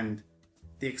stuff, and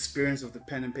the experience of the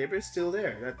pen and paper is still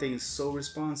there. That thing is so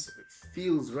responsive. It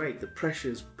feels right. The pressure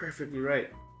is perfectly right.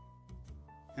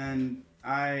 And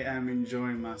I am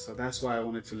enjoying myself. That's why I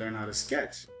wanted to learn how to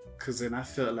sketch. Because then I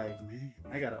felt like, man,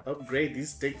 I got to upgrade these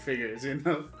stick figures, you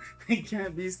know? They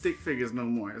can't be stick figures no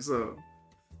more. So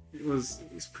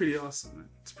it's pretty awesome, man.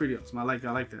 It's pretty awesome. I like that.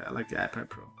 I like the iPad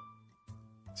Pro.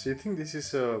 So you think this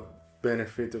is a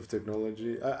benefit of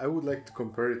technology? I would like to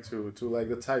compare it to like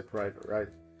the typewriter, right?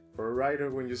 For a writer,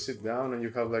 when you sit down and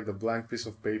you have like the blank piece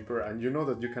of paper and you know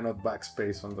that you cannot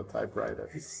backspace on the typewriter,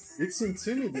 it's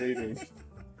intimidating.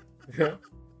 Yeah,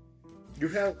 you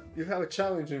have a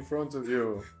challenge in front of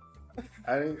you,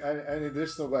 and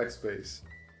there's no backspace.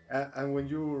 And when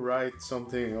you write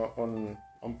something on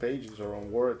pages or on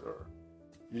Word, or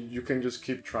you can just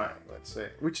keep trying, let's say,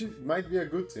 which might be a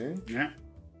good thing. Yeah.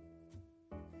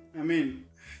 I mean,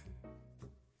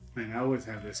 I always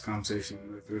have this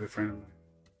conversation with a friend of mine.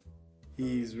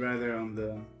 He's rather on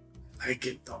the, like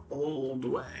it the old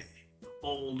way. The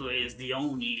old way is the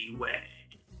only way.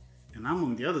 And I'm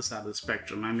on the other side of the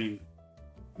spectrum. I mean,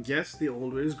 yes, the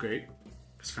old way is great.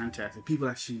 It's fantastic. People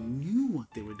actually knew what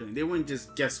they were doing. They weren't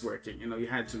just guessworking. You know, you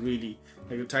had to really,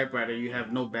 like a typewriter, you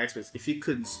have no backspace. If you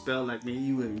couldn't spell like me,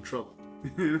 you were in trouble.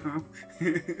 You know,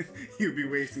 you'd be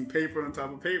wasting paper on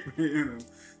top of paper. You know,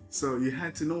 so you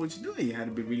had to know what you're doing. You had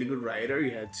to be a really good writer.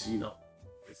 You had to, you know,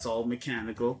 it's all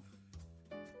mechanical.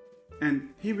 And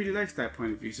he really likes that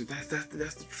point of view. So that's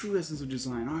the true essence of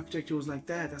design. Architecture was like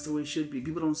that. That's the way it should be.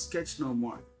 People don't sketch no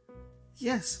more.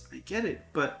 Yes, I get it.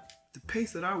 But the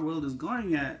pace that our world is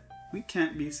going at, we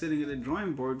can't be sitting at a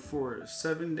drawing board for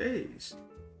 7 days.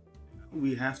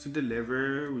 We have to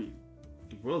deliver.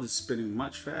 The world is spinning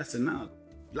much faster now.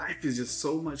 Life is just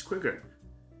so much quicker.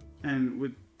 And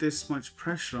with this much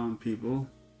pressure on people,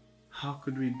 how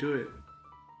could we do it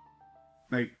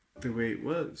like the way it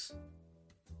was?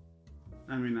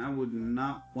 I mean, I would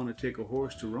not want to take a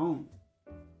horse to Rome.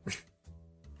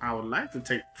 I would like to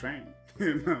take the train,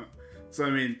 you know. So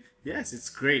I mean, yes, it's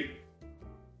great.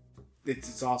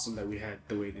 It's awesome that we had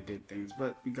the way they did things,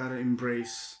 but we gotta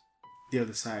embrace the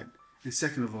other side. And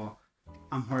second of all,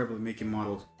 I'm horrible at making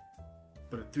models,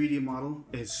 but a 3D model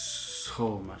is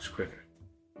so much quicker.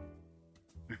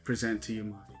 I present to you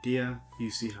my idea,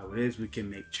 you see how it is, we can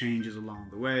make changes along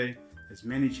the way, as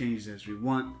many changes as we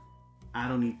want. I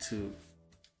don't need to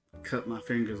cut my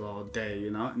fingers all day,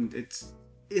 you know. And it's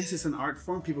just an art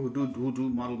form. People who do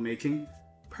model making,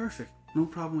 perfect, no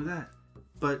problem with that.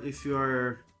 But if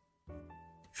you're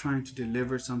trying to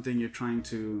deliver something, you're trying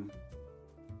to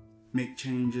make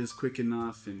changes quick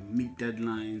enough and meet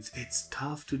deadlines, it's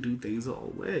tough to do things the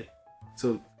old way.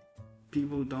 So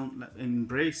people don't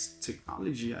embrace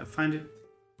technology.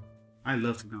 I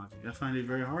love technology. I find it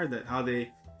very hard that how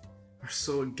they are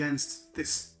so against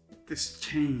this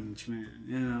change, man.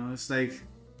 You know, it's like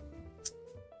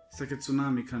a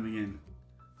tsunami coming in.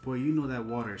 Boy, you know that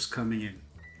water is coming in.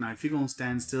 Now, if you're gonna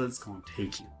stand still, it's gonna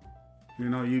take you. You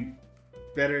know, you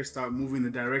better start moving the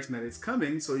direction that it's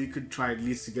coming, so you could try at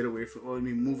least to get away from, or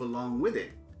move along with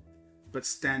it. But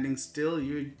standing still,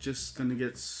 you're just gonna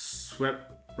get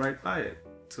swept right by it.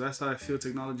 So that's how I feel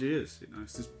technology is. You know,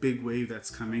 it's this big wave that's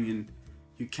coming, and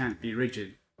you can't be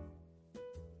rigid.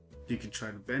 You can try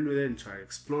to bend with it and try to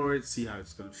explore it, see how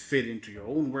it's going to fit into your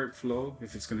own workflow,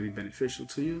 if it's going to be beneficial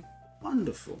to you.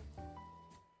 Wonderful.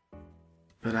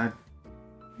 But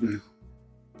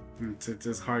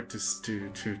it's hard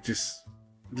to just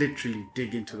literally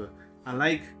dig into the. I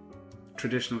like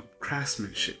traditional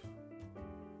craftsmanship.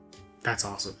 That's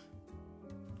awesome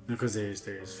because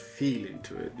there's feeling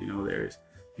to it.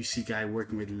 You see a guy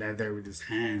working with leather with his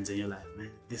hands, and you're like,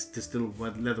 man, this little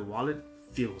leather wallet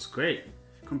feels great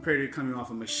compared to coming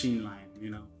off a machine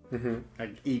line.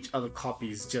 Like each other copy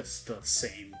is just the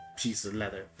same piece of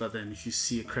leather. But then if you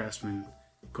see a craftsman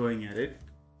going at it,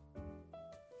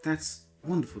 that's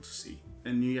wonderful to see,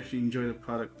 and you actually enjoy the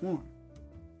product more.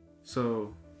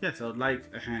 So yes, I would like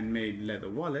a handmade leather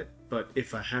wallet, but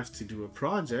if I have to do a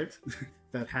project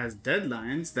that has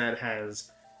deadlines, that has,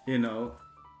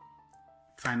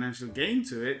 financial gain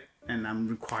to it, and I'm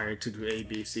required to do A,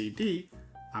 B, C, D,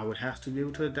 I would have to be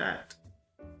able to adapt.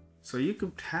 So you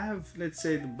could have, let's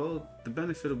say, the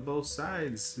benefit of both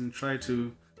sides and try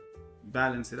to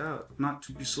balance it out, not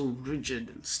to be so rigid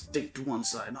and stick to one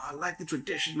side. No, I like the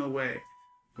traditional way.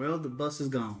 Well, the bus is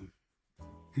gone.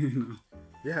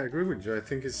 Yeah, I agree with you. I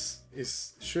think it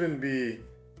shouldn't be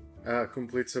a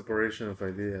complete separation of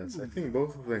ideas. I think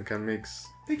both of them can mix.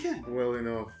 They can. Well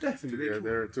enough. Definitely.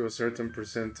 Together to a certain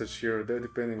percentage here or there,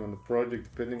 depending on the project,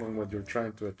 depending on what you're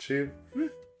trying to achieve.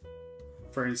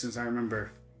 For instance, I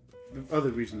remember the other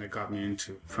reason that got me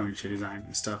into furniture design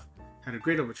and stuff. Had a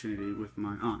great opportunity with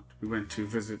my aunt. We went to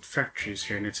visit factories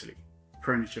here in Italy.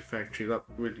 Furniture factories up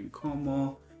in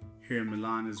Como, here in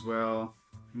Milan as well.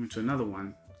 We went to another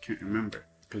one, can't remember.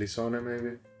 Clisone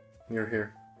maybe, near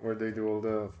here, where they do all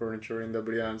the furniture in the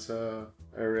Brianza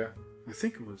area. I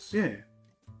think it was, yeah.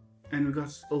 And we got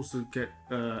to also get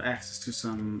access to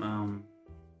some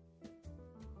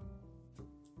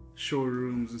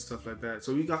showrooms and stuff like that.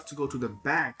 So we got to go to the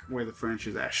back where the furniture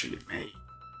is actually made.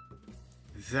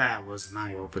 That was an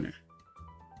eye-opener.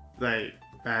 Like,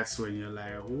 that's when you're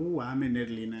like, oh, I'm in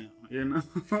Italy now,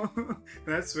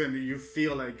 That's when you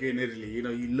feel like you're in Italy.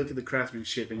 You look at the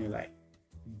craftsmanship and you're like,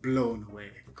 blown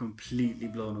away, completely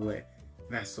blown away.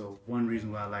 That's the one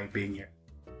reason why I like being here.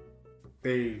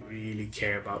 They really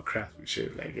care about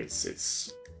craftsmanship. Like,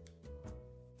 it's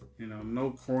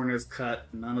no corners cut,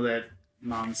 none of that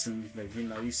nonsense. Like,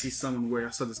 you see someone I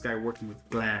saw this guy working with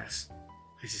glass.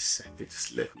 I just sat there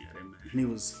just looking at him, and he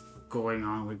was going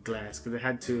on with glass because they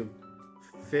had to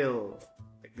fill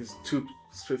like these two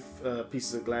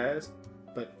pieces of glass,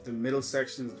 but the middle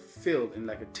section is filled in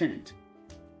like a tint.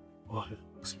 Oh, it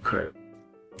was incredible.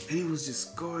 And he was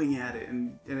just going at it,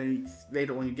 and then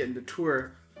later when you get in the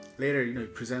tour, he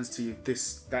presents to you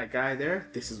that guy there.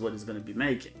 This is what he's going to be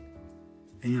making,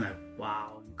 and you're like,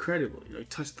 wow, incredible. He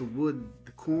touched the wood,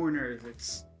 the corners.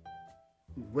 It's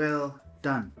well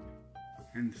done.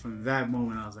 And from that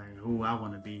moment, I was like, "Oh, I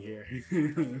want to be here.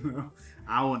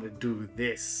 I want to do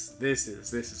this. This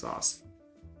is awesome."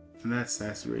 And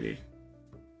that's really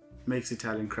makes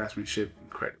Italian craftsmanship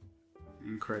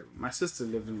incredible. My sister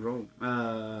lived in Rome,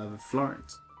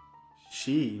 Florence.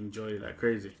 She enjoyed it like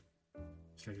crazy.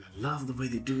 She's like, "I love the way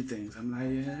they do things." I'm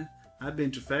like, "Yeah, I've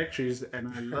been to factories and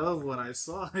I love what I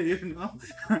saw."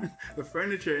 The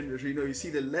furniture industry. You see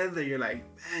the leather, you're like,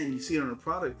 man, you see it on a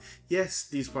product. Yes,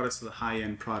 these products are the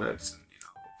high-end products, and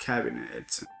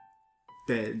cabinets, and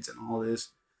beds, and all this.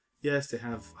 Yes, they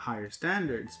have higher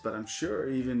standards, but I'm sure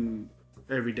even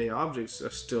everyday objects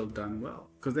are still done well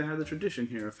because they have the tradition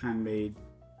here of handmade,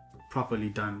 properly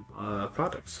done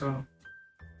products. So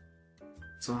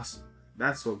it's awesome.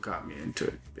 That's what got me into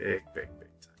it, big time.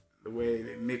 The way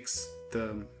they mix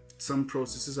some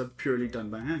processes are purely done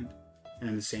by hand. And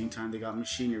at the same time, they got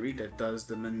machinery that does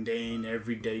the mundane,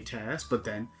 everyday tasks, but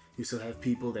then you still have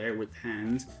people there with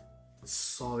hands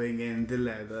sawing in the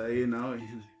leather,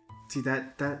 See,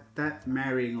 that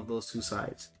marrying of those two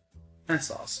sides,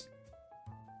 that's awesome.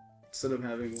 Instead of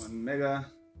having one mega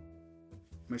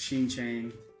machine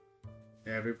chain,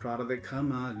 every product that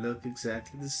come out look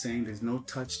exactly the same. There's no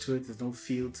touch to it. There's no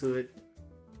feel to it.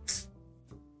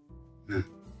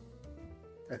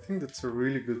 I think that's a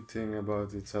really good thing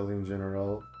about Italy in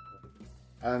general.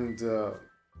 And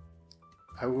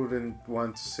I wouldn't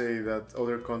want to say that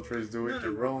other countries do it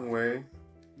the wrong way.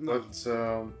 No. But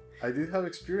I did have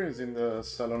experience in the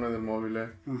Salone del Mobile,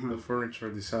 the furniture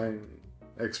design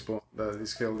expo that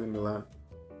is held in Milan.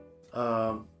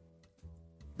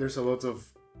 There's a lot of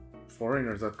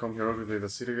foreigners that come here. Obviously, the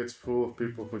city gets full of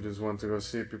people who just want to go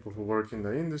see, people who work in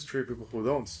the industry, people who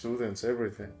don't, students,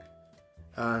 everything.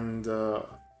 And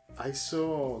I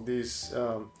saw these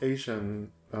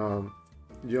Asian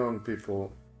young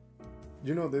people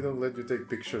you know, they don't let you take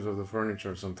pictures of the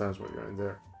furniture sometimes when you're in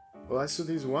there. Well, I saw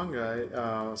this one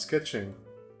guy sketching,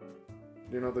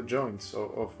 you know, the joints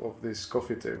of this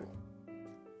coffee table,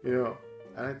 you know,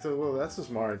 and I thought, well, that's a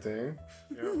smart thing.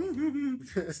 You know?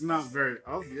 It's not very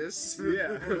obvious.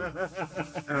 Yeah.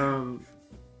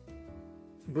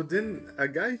 But then a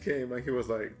guy came and he was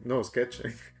like, no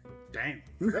sketching. Damn.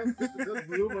 That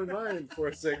blew my mind for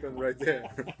a second right there.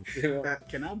 You know?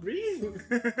 Can I breathe?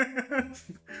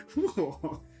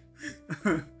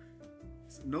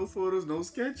 No photos, no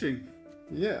sketching.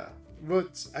 Yeah,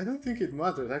 but I don't think it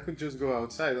matters. I could just go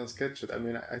outside and sketch it. I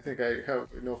mean, I think I have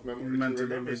enough memory Mental to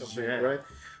remember image, something, yeah. right?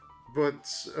 But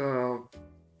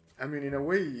I mean, in a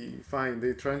way, fine.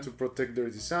 They're trying to protect their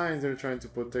designs. They're trying to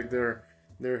protect their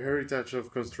heritage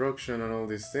of construction and all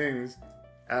these things.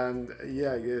 And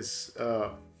yeah, I guess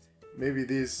maybe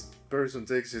this person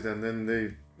takes it and then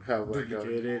they have like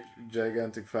Duplicate a it.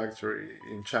 gigantic factory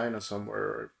in China somewhere,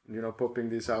 or, you know, popping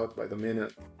this out by the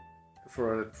minute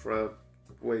for a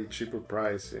way cheaper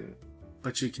price. And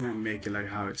But you can't make it like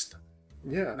how it's done.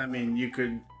 yeah, I mean, you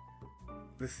could.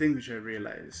 The thing which I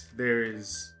realized, there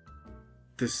is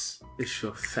this issue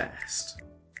of fast,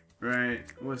 right?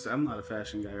 I'm not a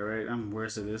fashion guy, right? I'm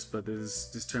worse at this, but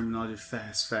there's this terminology,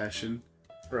 fast fashion.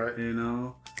 right. You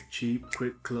know, cheap,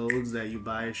 quick clothes that you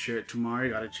buy a shirt tomorrow,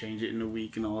 you gotta change it in a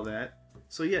week and all that.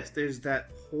 So yes, there's that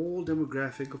whole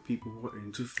demographic of people who are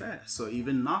into fast. So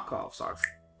even knockoffs are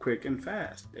quick and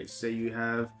fast. They say you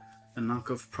have a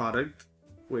knockoff product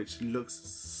which looks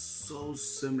so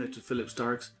similar to Philip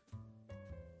Stark's,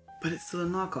 but it's still a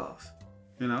knockoff,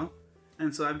 you know?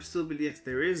 And so I still believe, yes,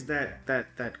 there is that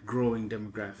growing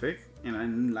demographic, you know,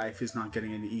 and life is not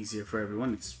getting any easier for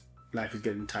everyone. Life is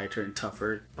getting tighter and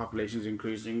tougher. Population is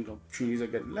increasing. Opportunities are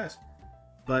getting less.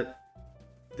 But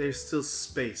there's still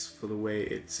space for the way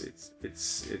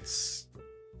it's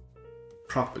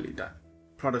properly done.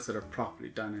 Products that are properly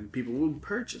done, and people will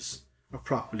purchase a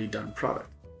properly done product.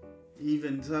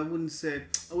 Even so, I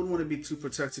wouldn't want to be too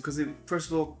protective, because first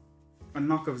of all, a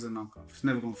knockoff is a knockoff. It's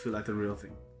never gonna feel like the real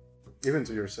thing. Even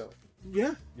to yourself.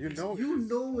 Yeah, You know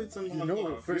it's a knockoff. You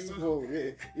know, first of all,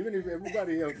 even if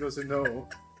everybody else doesn't know,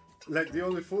 like the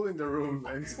only fool in the room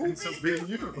ends up being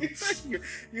you.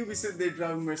 You'll be sitting there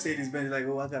driving Mercedes Benz, like,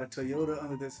 oh, I got a Toyota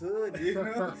under this hood, you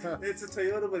know? It's a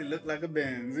Toyota, but it looked like a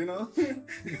Benz, you know?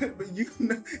 But you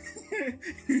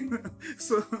know,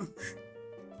 so,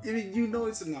 I mean, you know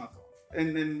it's a knockoff.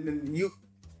 And then you,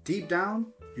 deep down,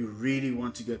 you really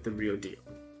want to get the real deal.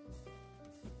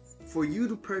 For you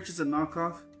to purchase a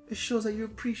knockoff, it shows that you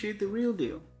appreciate the real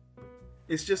deal.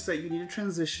 It's just that you need a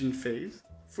transition phase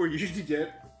for you to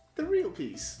get the real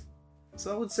piece.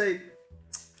 So I would say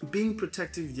being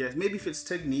protective, yes. Maybe if it's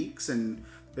techniques and,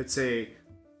 let's say,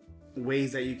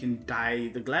 ways that you can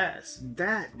dye the glass,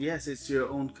 that, yes, it's your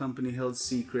own company held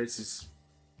secrets, it's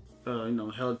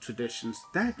held traditions,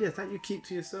 that you keep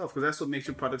to yourself, because that's what makes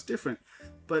your products different.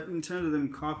 But in terms of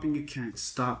them copying, you can't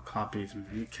stop copies, man.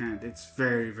 You can't. It's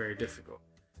very, very difficult.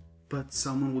 But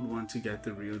someone would want to get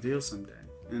the real deal someday,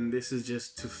 and this is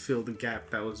just to fill the gap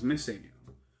that was missing.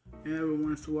 Everyone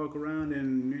wants to walk around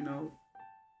in,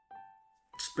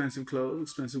 expensive clothes,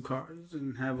 expensive cars,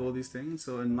 and have all these things.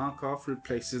 So a knockoff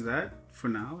replaces that for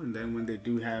now, and then when they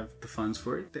do have the funds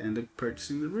for it, they end up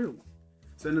purchasing the real one.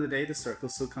 So at the end of the day, the circle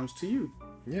still comes to you.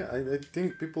 Yeah, I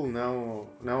think people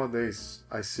nowadays,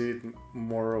 I see it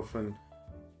more often.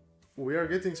 We are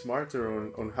getting smarter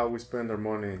on how we spend our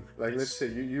money. Like, let's say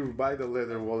you buy the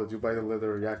leather wallet, you buy the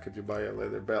leather jacket, you buy a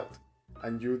leather belt,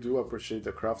 and you do appreciate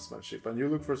the craftsmanship, and you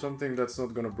look for something that's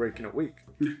not gonna break in a week.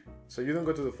 So you don't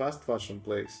go to the fast fashion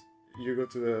place, you go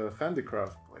to the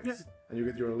handicraft place, and you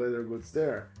get your leather goods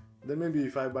there. Then maybe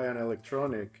if I buy an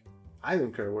electronic, I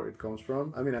don't care where it comes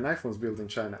from. I mean, an iPhone's built in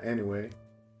China anyway,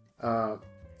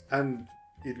 and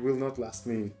it will not last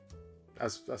me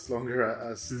as longer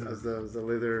as the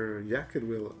leather jacket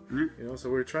will. So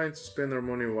we're trying to spend our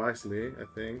money wisely, I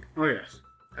think. Oh yes,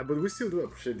 but we still do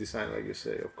appreciate design, like you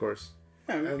say, of course.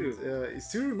 Yeah, we And do. it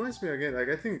still reminds me again, like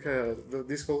I think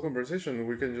this whole conversation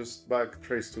we can just back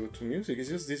trace to music. It's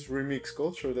just this remix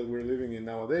culture that we're living in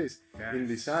nowadays in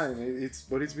design.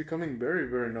 But it's becoming very,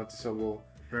 very noticeable.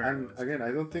 Very And again,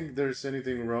 I don't think there's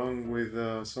anything wrong with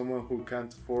someone who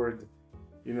can't afford,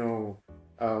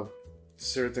 a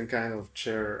certain kind of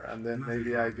chair, and then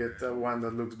maybe I get one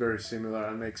that looks very similar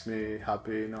and makes me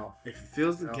happy enough. If it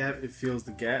fills the gap, it fills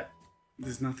the gap.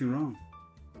 There's nothing wrong.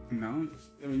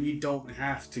 I mean, you don't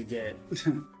have to get,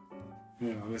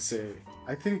 let's say.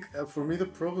 I think for me the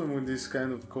problem with this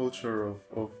kind of culture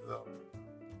of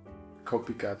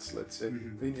copycats, let's say,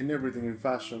 in everything, in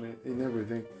fashion, in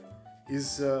everything,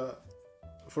 is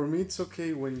for me, it's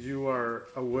okay when you are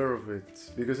aware of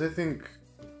it, because I think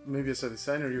maybe as a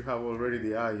designer you have already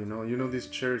the eye. You know this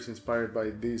chair is inspired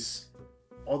by this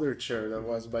other chair that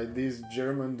was by this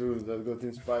German dude that got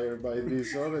inspired by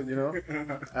this other,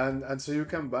 and so you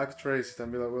can backtrace it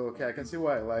and be like, well, okay, I can see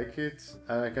why I like it,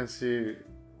 and I can see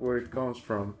where it comes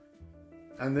from,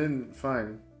 and then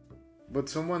fine. But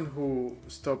someone who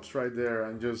stops right there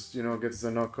and just gets the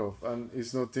knockoff and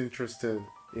is not interested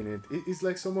in it's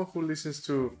like someone who listens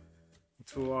to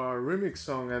our remix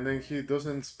song and then he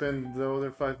doesn't spend the other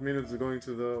 5 minutes going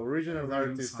to the original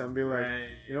artist and be like,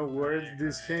 where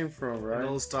this came from, right? It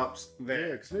all stops there.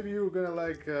 Yeah, 'cause maybe you're gonna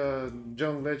like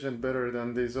John Legend better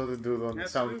than this other dude on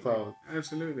SoundCloud.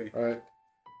 Absolutely. Right.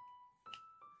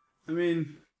 I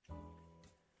mean,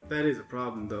 that is a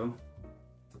problem though,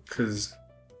 because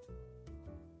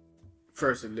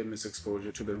first it limits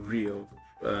exposure to the real,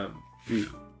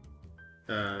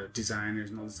 designers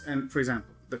and all this. And for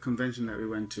example, the convention that we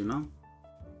went to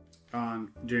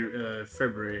during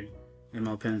February in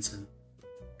Malpensa,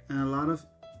 and a lot of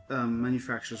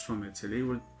manufacturers from Italy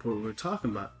were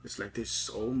talking about it's like there's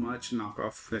so much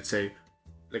knockoff, let's say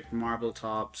like marble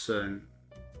tops and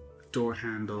door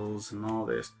handles and all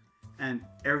this, and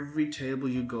every table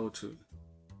you go to,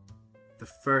 the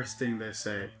first thing they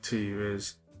say to you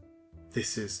is,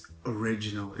 this is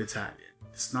original Italian,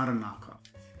 it's not a knockoff.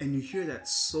 And you hear that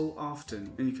so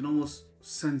often, and you can almost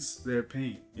sense their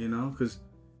pain, because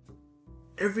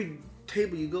every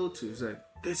table you go to is like,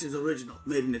 this is original,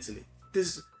 made in Italy.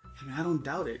 I don't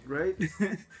doubt it, right?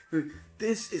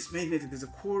 This is made in Italy. There's a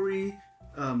quarry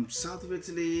south of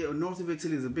Italy or north of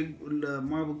Italy. There's a big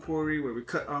marble quarry where we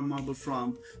cut our marble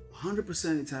from.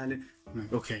 100% Italian. I'm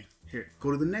like, okay, here,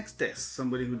 go to the next desk.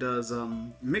 Somebody who does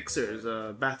mixers,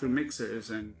 bathroom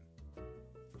mixers, and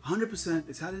 100%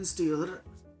 Italian steel.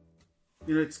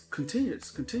 It's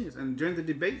continuous. And during the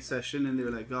debate session, and they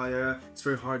were like, oh yeah, it's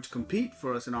very hard to compete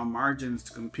for us in our margins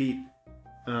to compete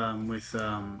with,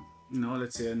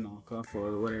 let's say a knockoff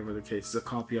or whatever the case is, a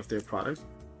copy of their product.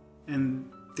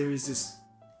 And there is this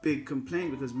big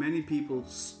complaint because many people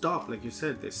stop, like you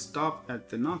said, they stop at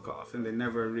the knockoff and they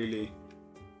never really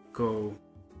go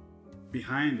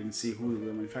behind and see who is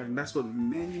the manufacturer. And that's what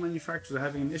many manufacturers are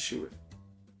having an issue with.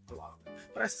 A lot.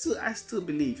 But I still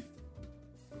believe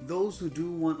those who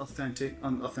do want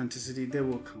authenticity, they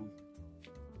will come.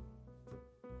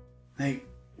 Like,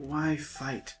 why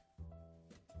fight?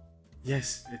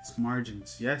 Yes, it's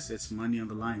margins. Yes, it's money on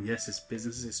the line. Yes, it's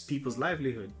businesses. It's people's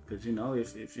livelihood. Because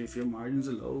if your margins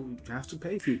are low, you have to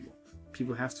pay people.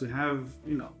 People have to have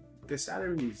their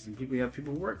salaries, and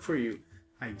people work for you.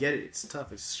 I get it. It's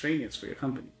tough. It's strenuous for your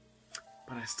company.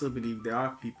 But I still believe there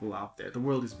are people out there. The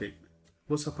world is big.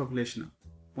 What's our population now?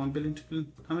 1 billion, 2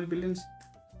 billion? How many billions?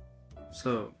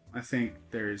 So I think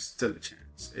there is still a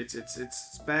chance.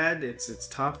 It's bad. It's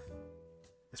tough,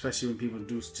 especially when people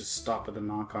do just stop at the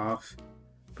knockoff.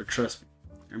 But trust me,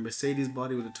 a Mercedes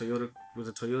body with a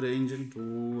Toyota engine,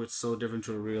 ooh, it's so different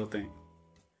to a real thing.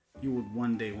 You would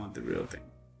one day want the real thing,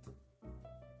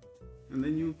 and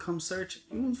then you come search,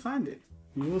 you will find it.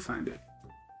 You will find it.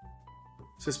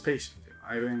 It's just patience.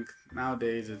 I think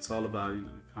nowadays it's all about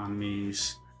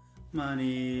economies,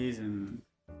 monies, and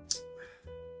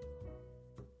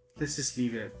let's just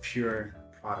leave it at pure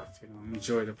product.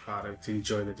 Enjoy the product,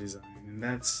 enjoy the design, and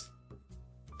that's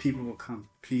people will come.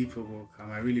 People will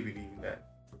come. I really believe in that.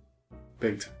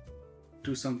 Big time.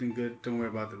 Do something good. Don't worry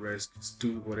about the rest. Just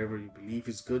do whatever you believe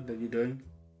is good that you're doing.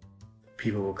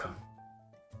 People will come.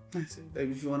 That's it. Like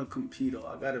if you want to compete,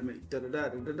 I gotta make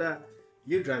da-da-da.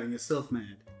 You're driving yourself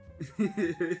mad.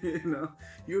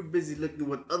 You're busy looking at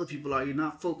what other people are. You're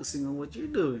not focusing on what you're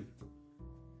doing.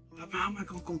 How am I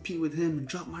gonna compete with him and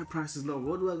drop my prices low?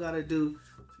 What do I gotta do?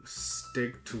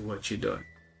 Stick to what you're doing.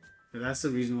 And that's the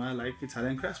reason why I like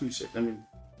Italian craftsmanship. I mean,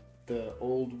 the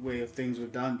old way of things were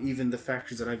done, even the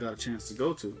factories that I got a chance to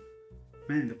go to,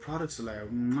 man, the products are like,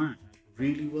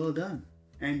 really well done.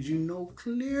 And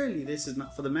clearly this is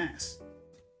not for the mass.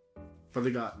 But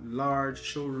they got large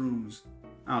showrooms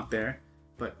out there,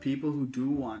 but people who do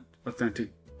want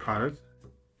authentic products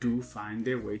do find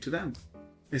their way to them.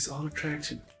 It's all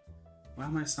attraction. Why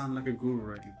am I sound like a guru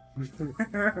right now?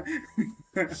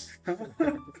 It's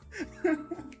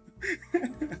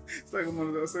like I'm one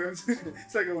of those.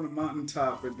 It's like I'm on a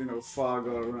mountaintop with fog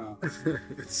all around.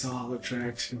 It's all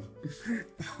attraction.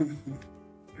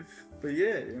 But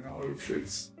yeah,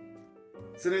 it's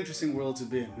an interesting world to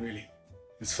be in. Really,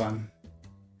 it's fun.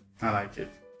 I like it.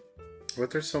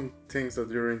 What are some things that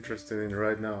you're interested in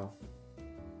right now?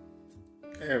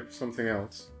 Yeah, something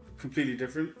else. Completely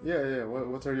different. Yeah.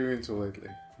 What are you into lately?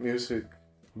 Music,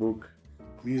 book.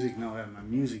 Music, no, my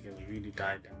music has really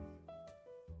died down.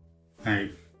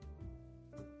 Like,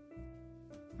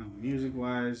 no, music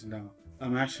wise, no.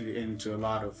 I'm actually into a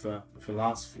lot of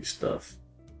philosophy stuff.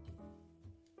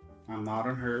 I'm not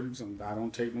on herbs. I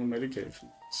don't take no medication.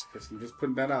 I'm just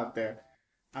putting that out there.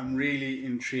 I'm really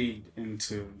intrigued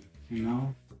into,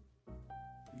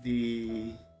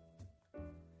 the.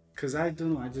 Because I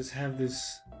don't know, I just have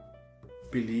this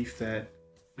belief that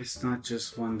it's not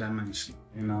just one dimension,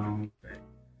 That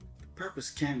the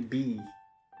purpose can't be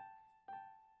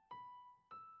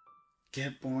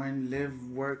get born, live,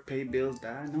 work, pay bills,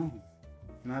 die. No.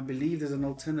 And I believe there's an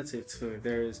alternative to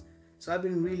it. So I've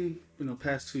been really,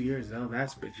 past 2 years,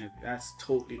 that's been heavy. That's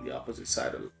totally the opposite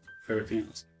side of everything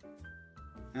else.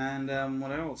 And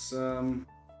what else?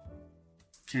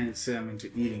 Can't say I'm into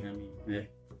eating, yeah.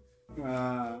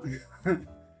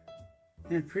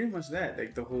 Yeah, pretty much that.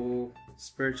 Like the whole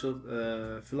spiritual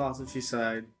philosophy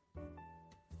side.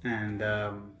 And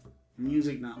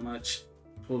music, not much.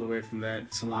 Pulled away from that.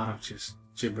 It's a lot of just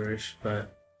gibberish,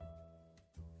 but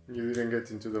you didn't get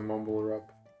into the mumble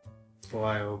rap.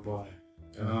 Boy, oh boy.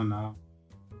 Oh no.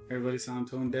 Everybody sound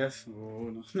tone deaf?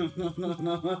 Oh no.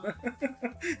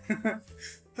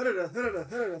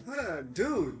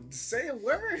 Dude, say a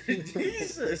word.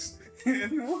 Jesus. Okay,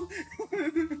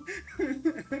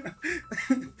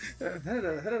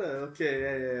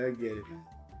 yeah, I get it.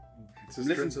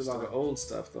 Listen to a lot of old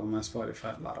stuff though on my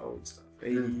Spotify, a lot of old stuff.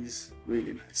 80s,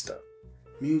 really nice stuff.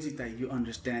 Music that you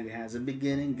understand, it has a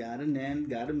beginning, got an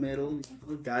end, got a middle,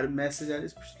 got a message that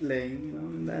is playing,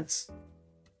 and that's,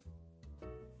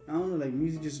 I don't know, like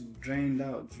music just drained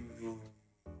out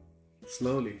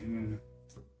slowly.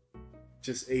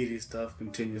 Just 80s stuff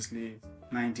continuously,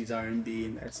 90s R&B,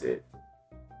 and that's it.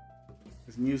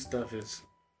 This new stuff is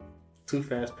too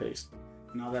fast paced.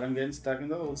 Now that I'm getting stuck in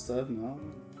the old stuff, no,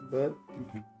 but.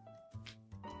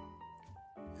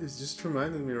 It's just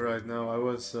reminding me right now, I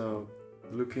was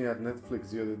looking at Netflix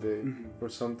the other day for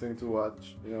something to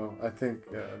watch. I think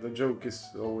the joke is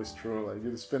always true. Like,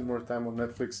 you spend more time on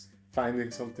Netflix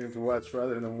finding something to watch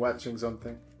rather than watching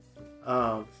something.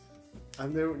 And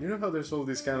there, how there's all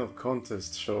these kind of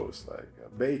contest shows, like a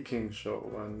baking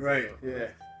show. And, right, yeah.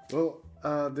 Well,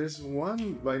 there's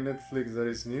one by Netflix that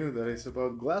is new that is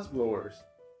about glass blowers.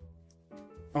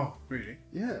 Oh, really?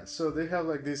 Yeah, so they have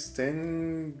like these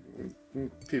 10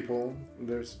 people,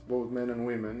 there's both men and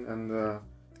women, and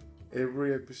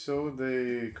every episode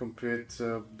they compete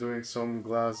doing some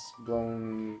glass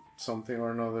blown something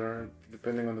or another,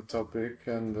 depending on the topic,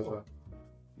 and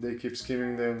they keep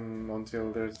skimming them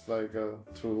until there's like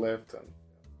two left. And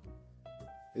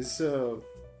it's,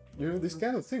 these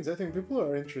kind of things, I think people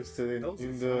are interested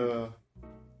in the...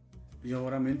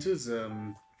 What I'm into is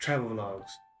travel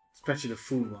vlogs. Especially the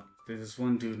food ones. There's this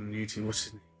one dude on YouTube, what's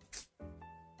his name?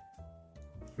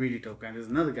 Really dope guy. There's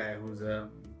another guy who's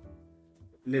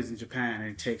lives in Japan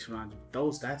and takes around.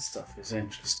 That stuff is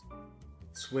interesting.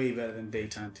 It's way better than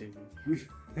daytime TV.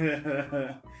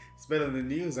 It's better than the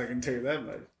news, I can tell you that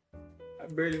much. I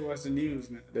barely watch the news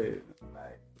nowadays.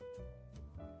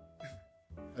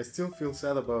 I still feel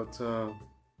sad about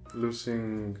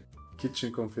losing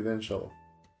Kitchen Confidential.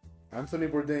 Anthony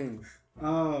Bourdain.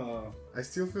 Oh. I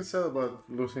still feel sad about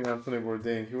losing Anthony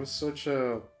Bourdain. He was such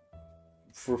a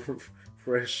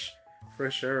fresh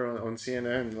air on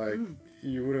CNN. Like,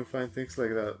 you wouldn't find things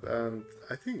like that. And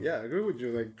I think, I agree with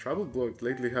you. Like, travel blogs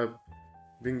lately have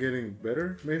been getting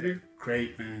better, maybe.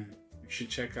 Great, man. You should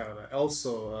check out.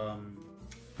 Also,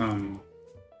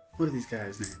 what are these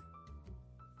guys' names?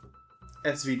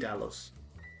 SV Dallas.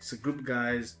 It's a group of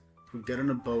guys who get on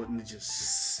a boat and they just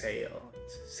sail,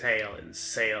 and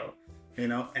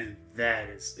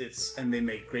and they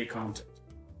make great content.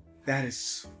 That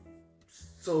is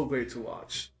so great to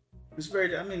watch. It's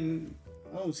very, I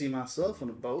don't see myself on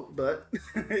a boat, but,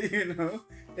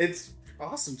 it's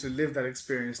awesome to live that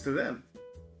experience to them.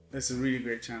 It's a really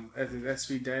great channel.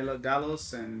 SV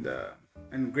Dallas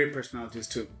and great personalities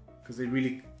too, because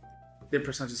their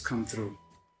personalities come through,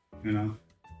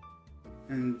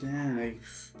 And then,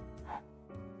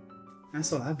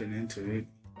 that's all I've been into, it.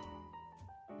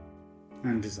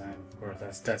 And design, of course,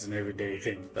 that's an everyday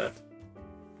thing, but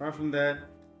apart from that,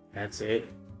 that's it.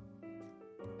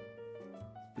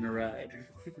 It's been a ride.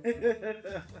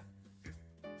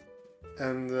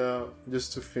 And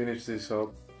just to finish this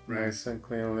up, nice and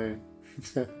cleanly,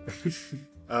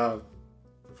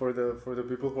 for the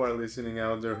people who are listening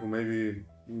out there who maybe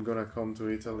gonna come to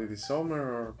Italy this summer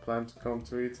or plan to come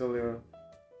to Italy, or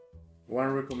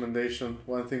one recommendation,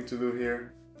 one thing to do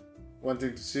here, one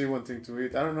thing to see, one thing to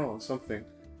eat, I don't know, something.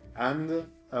 And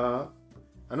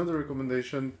another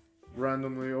recommendation,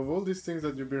 randomly of all these things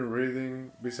that you've been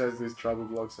reading besides these travel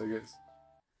blogs, I guess.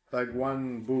 Like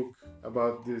one book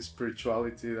about the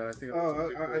spirituality that I think.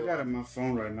 I got it on my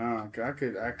phone right now. I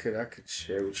could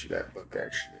share with you that book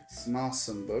actually. It's an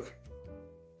awesome book.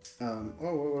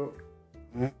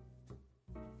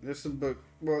 There's a book.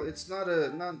 Well, it's not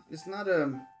what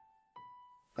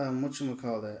you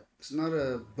call that? It's not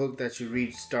a book that you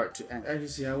read start to end. Actually,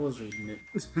 see, I was reading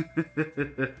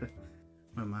it.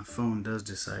 But my phone does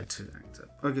decide to act up.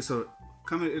 Okay, so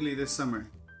coming to Italy this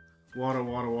summer.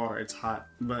 Water. It's hot,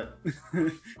 but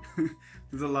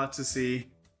there's a lot to see.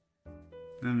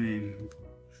 I mean,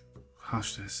 how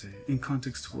should I say? In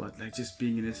context to what? Like just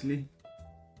being in Italy?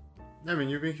 I mean,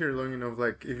 you've been here long enough.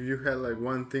 Like, if you had like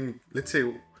one thing, let's say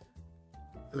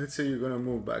you're gonna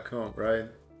move back home, right?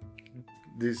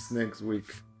 This next week.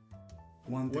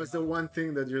 What's the one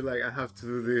thing that you're like, I have to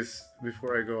do this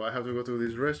before I go? I have to go to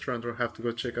this restaurant, or have to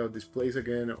go check out this place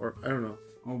again, or I don't know.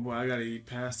 Oh boy, I gotta eat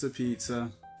pasta,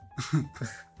 pizza.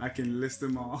 I can list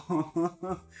them all.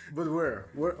 But where?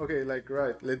 Okay, like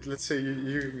right. Let's say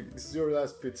you this is your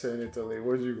last pizza in Italy.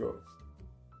 Where'd you go?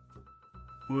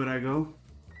 Where would I go?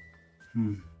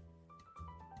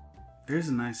 There's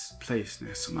a nice place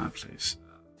next to my place.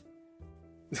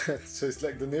 So it's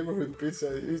like the neighborhood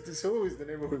pizza. It's always the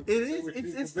neighborhood It pizza.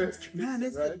 is. It's the best man. pizza,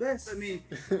 It's right? the best. I mean,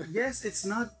 yes, it's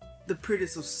not the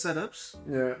prettiest of setups,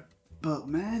 Yeah. but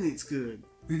man, it's good.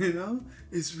 You know,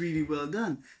 it's really well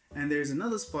done. And there's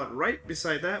another spot right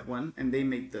beside that one, and they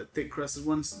make the thick crusted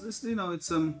ones. This, you know, it's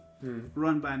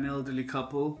run by an elderly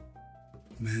couple.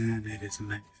 Man, it is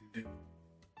amazing, dude.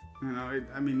 You know, it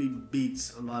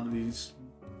beats a lot of these.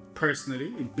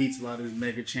 Personally, it beats a lot of these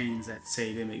mega chains that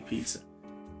say they make pizza.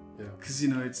 Yeah. Cause you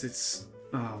know it's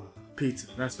pizza.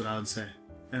 That's what I would say,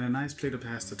 and a nice plate of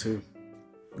pasta too.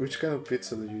 Which kind of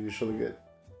pizza do you usually get?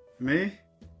 Me,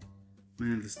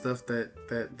 man, the stuff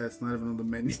that's not even on the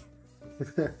menu.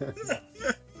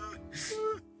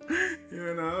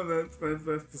 You know, that's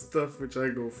the stuff which I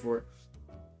go for.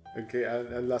 Okay,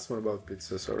 and last one about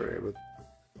pizza. Sorry, but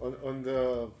on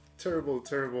the terrible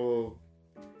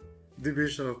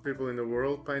division of people in the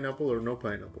world, pineapple or no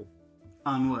pineapple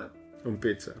On what? on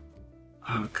pizza.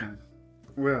 Okay.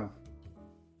 Well,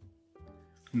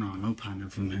 no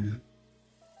pineapple, man.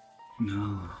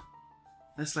 No.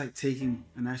 That's like taking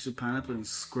an actual pineapple and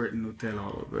squirting Nutella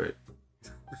all over it.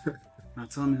 Now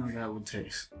tell me how that would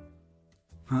taste.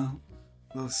 Huh?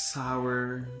 A little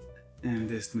sour and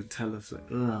this Nutella flavor.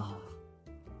 Ugh.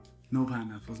 No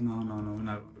pineapples. No, we're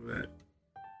not gonna do that.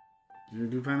 You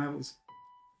do pineapples?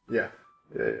 Yeah.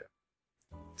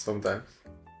 Sometimes.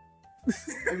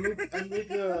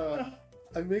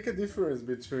 I make a difference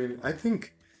between, I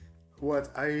think, what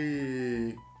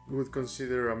I would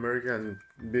consider American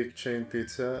big chain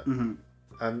pizza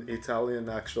and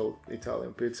actual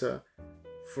Italian pizza,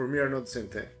 for me are not the same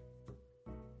thing.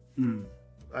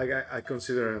 I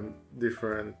consider them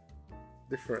different.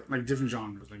 Like different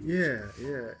genres. Like Yeah.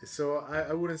 So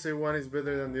I wouldn't say one is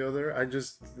better than the other. I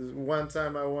just, one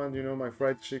time I want, my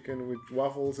fried chicken with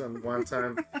waffles, and one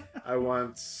time I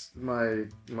want my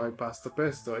pasta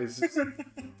pesto. It's just,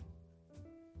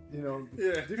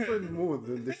 different mood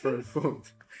and different food.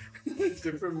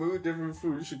 Different mood, different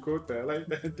food. You should quote that. I like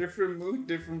that. Different mood,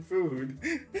 different food.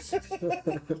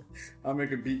 I'll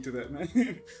make a beat to that, man.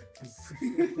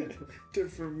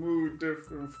 Different mood,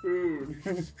 different food.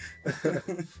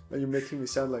 You're making me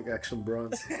sound like Action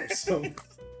Bronze or something.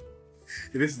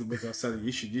 This is the book I was telling you.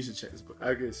 You should check this book.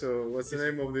 Okay, so what's the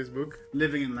name of this book?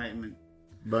 Living Enlightenment.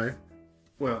 By?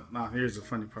 Well, now here's the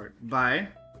funny part. By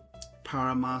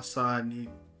Paramasa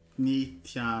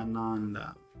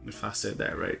Nityananda. If I said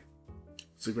that right.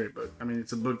 It's a great book. I mean,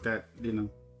 it's a book that,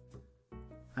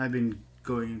 I've been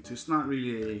going into. It's not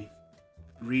really a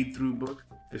read-through book.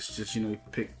 It's just, you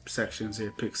pick sections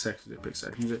here, pick sections there, pick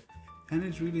sections there. And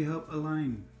it's really helped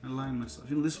align myself.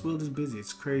 This world is busy.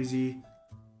 It's crazy.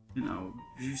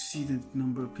 You see the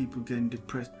number of people getting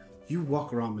depressed. You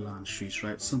walk around Milan streets,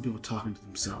 right? Some people talking to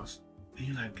themselves. And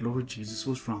you're like, Lord Jesus,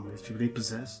 what's wrong with these people? They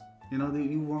possessed.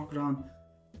 You walk around,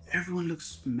 everyone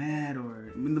looks mad,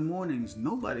 or in the mornings,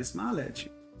 nobody smile at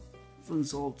you.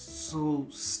 Everyone's all so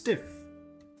stiff.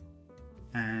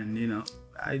 And,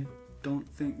 I don't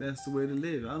think that's the way to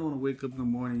live. I don't want to wake up in the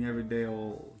morning every day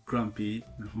all grumpy.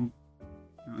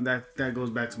 That goes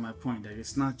back to my point that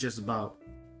it's not just about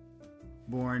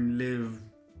born, live,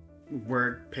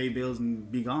 work, pay bills, and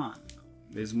be gone.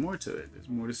 There's more to it. There's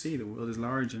more to see. The world is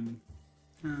large, and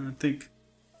I think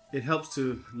it helps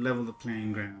to level the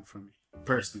playing ground for me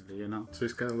personally. So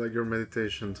it's kind of like your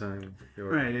meditation time.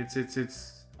 Right.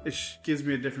 It's gives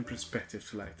me a different perspective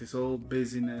to life. This whole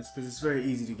busyness, because it's very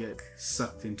easy to get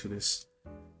sucked into this,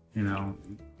 you know,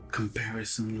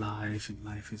 comparison life, and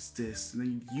life is this, and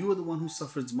then you are the one who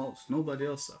suffers most. Nobody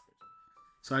else suffers.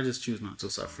 So I just choose not to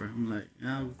suffer. I'm like,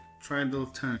 I'll try the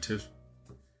alternative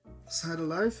side of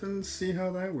life and see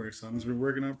how that works. It's been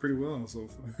working out pretty well so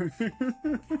far.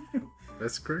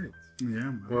 That's great. Yeah,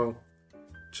 man. Well,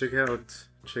 check out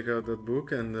that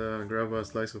book and grab a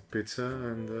slice of pizza.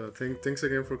 And thanks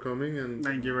again for coming. And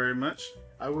Thank you very much.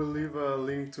 I will leave a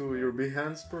link to your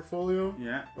Behance portfolio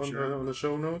Yeah, on the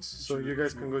show notes, so you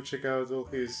guys can go check out all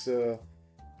his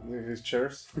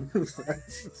chairs.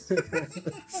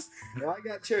 Well, I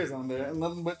got chairs on there,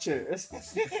 nothing but chairs.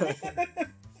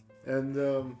 And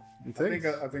thanks.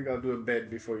 I think I'll do a bed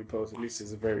before you post. At least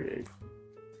it's a variation.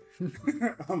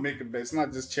 I'll make a bed. It's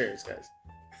not just chairs, guys.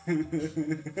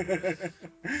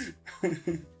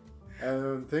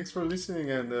 Thanks for listening,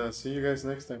 and see you guys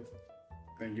next time.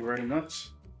 Thank you very much.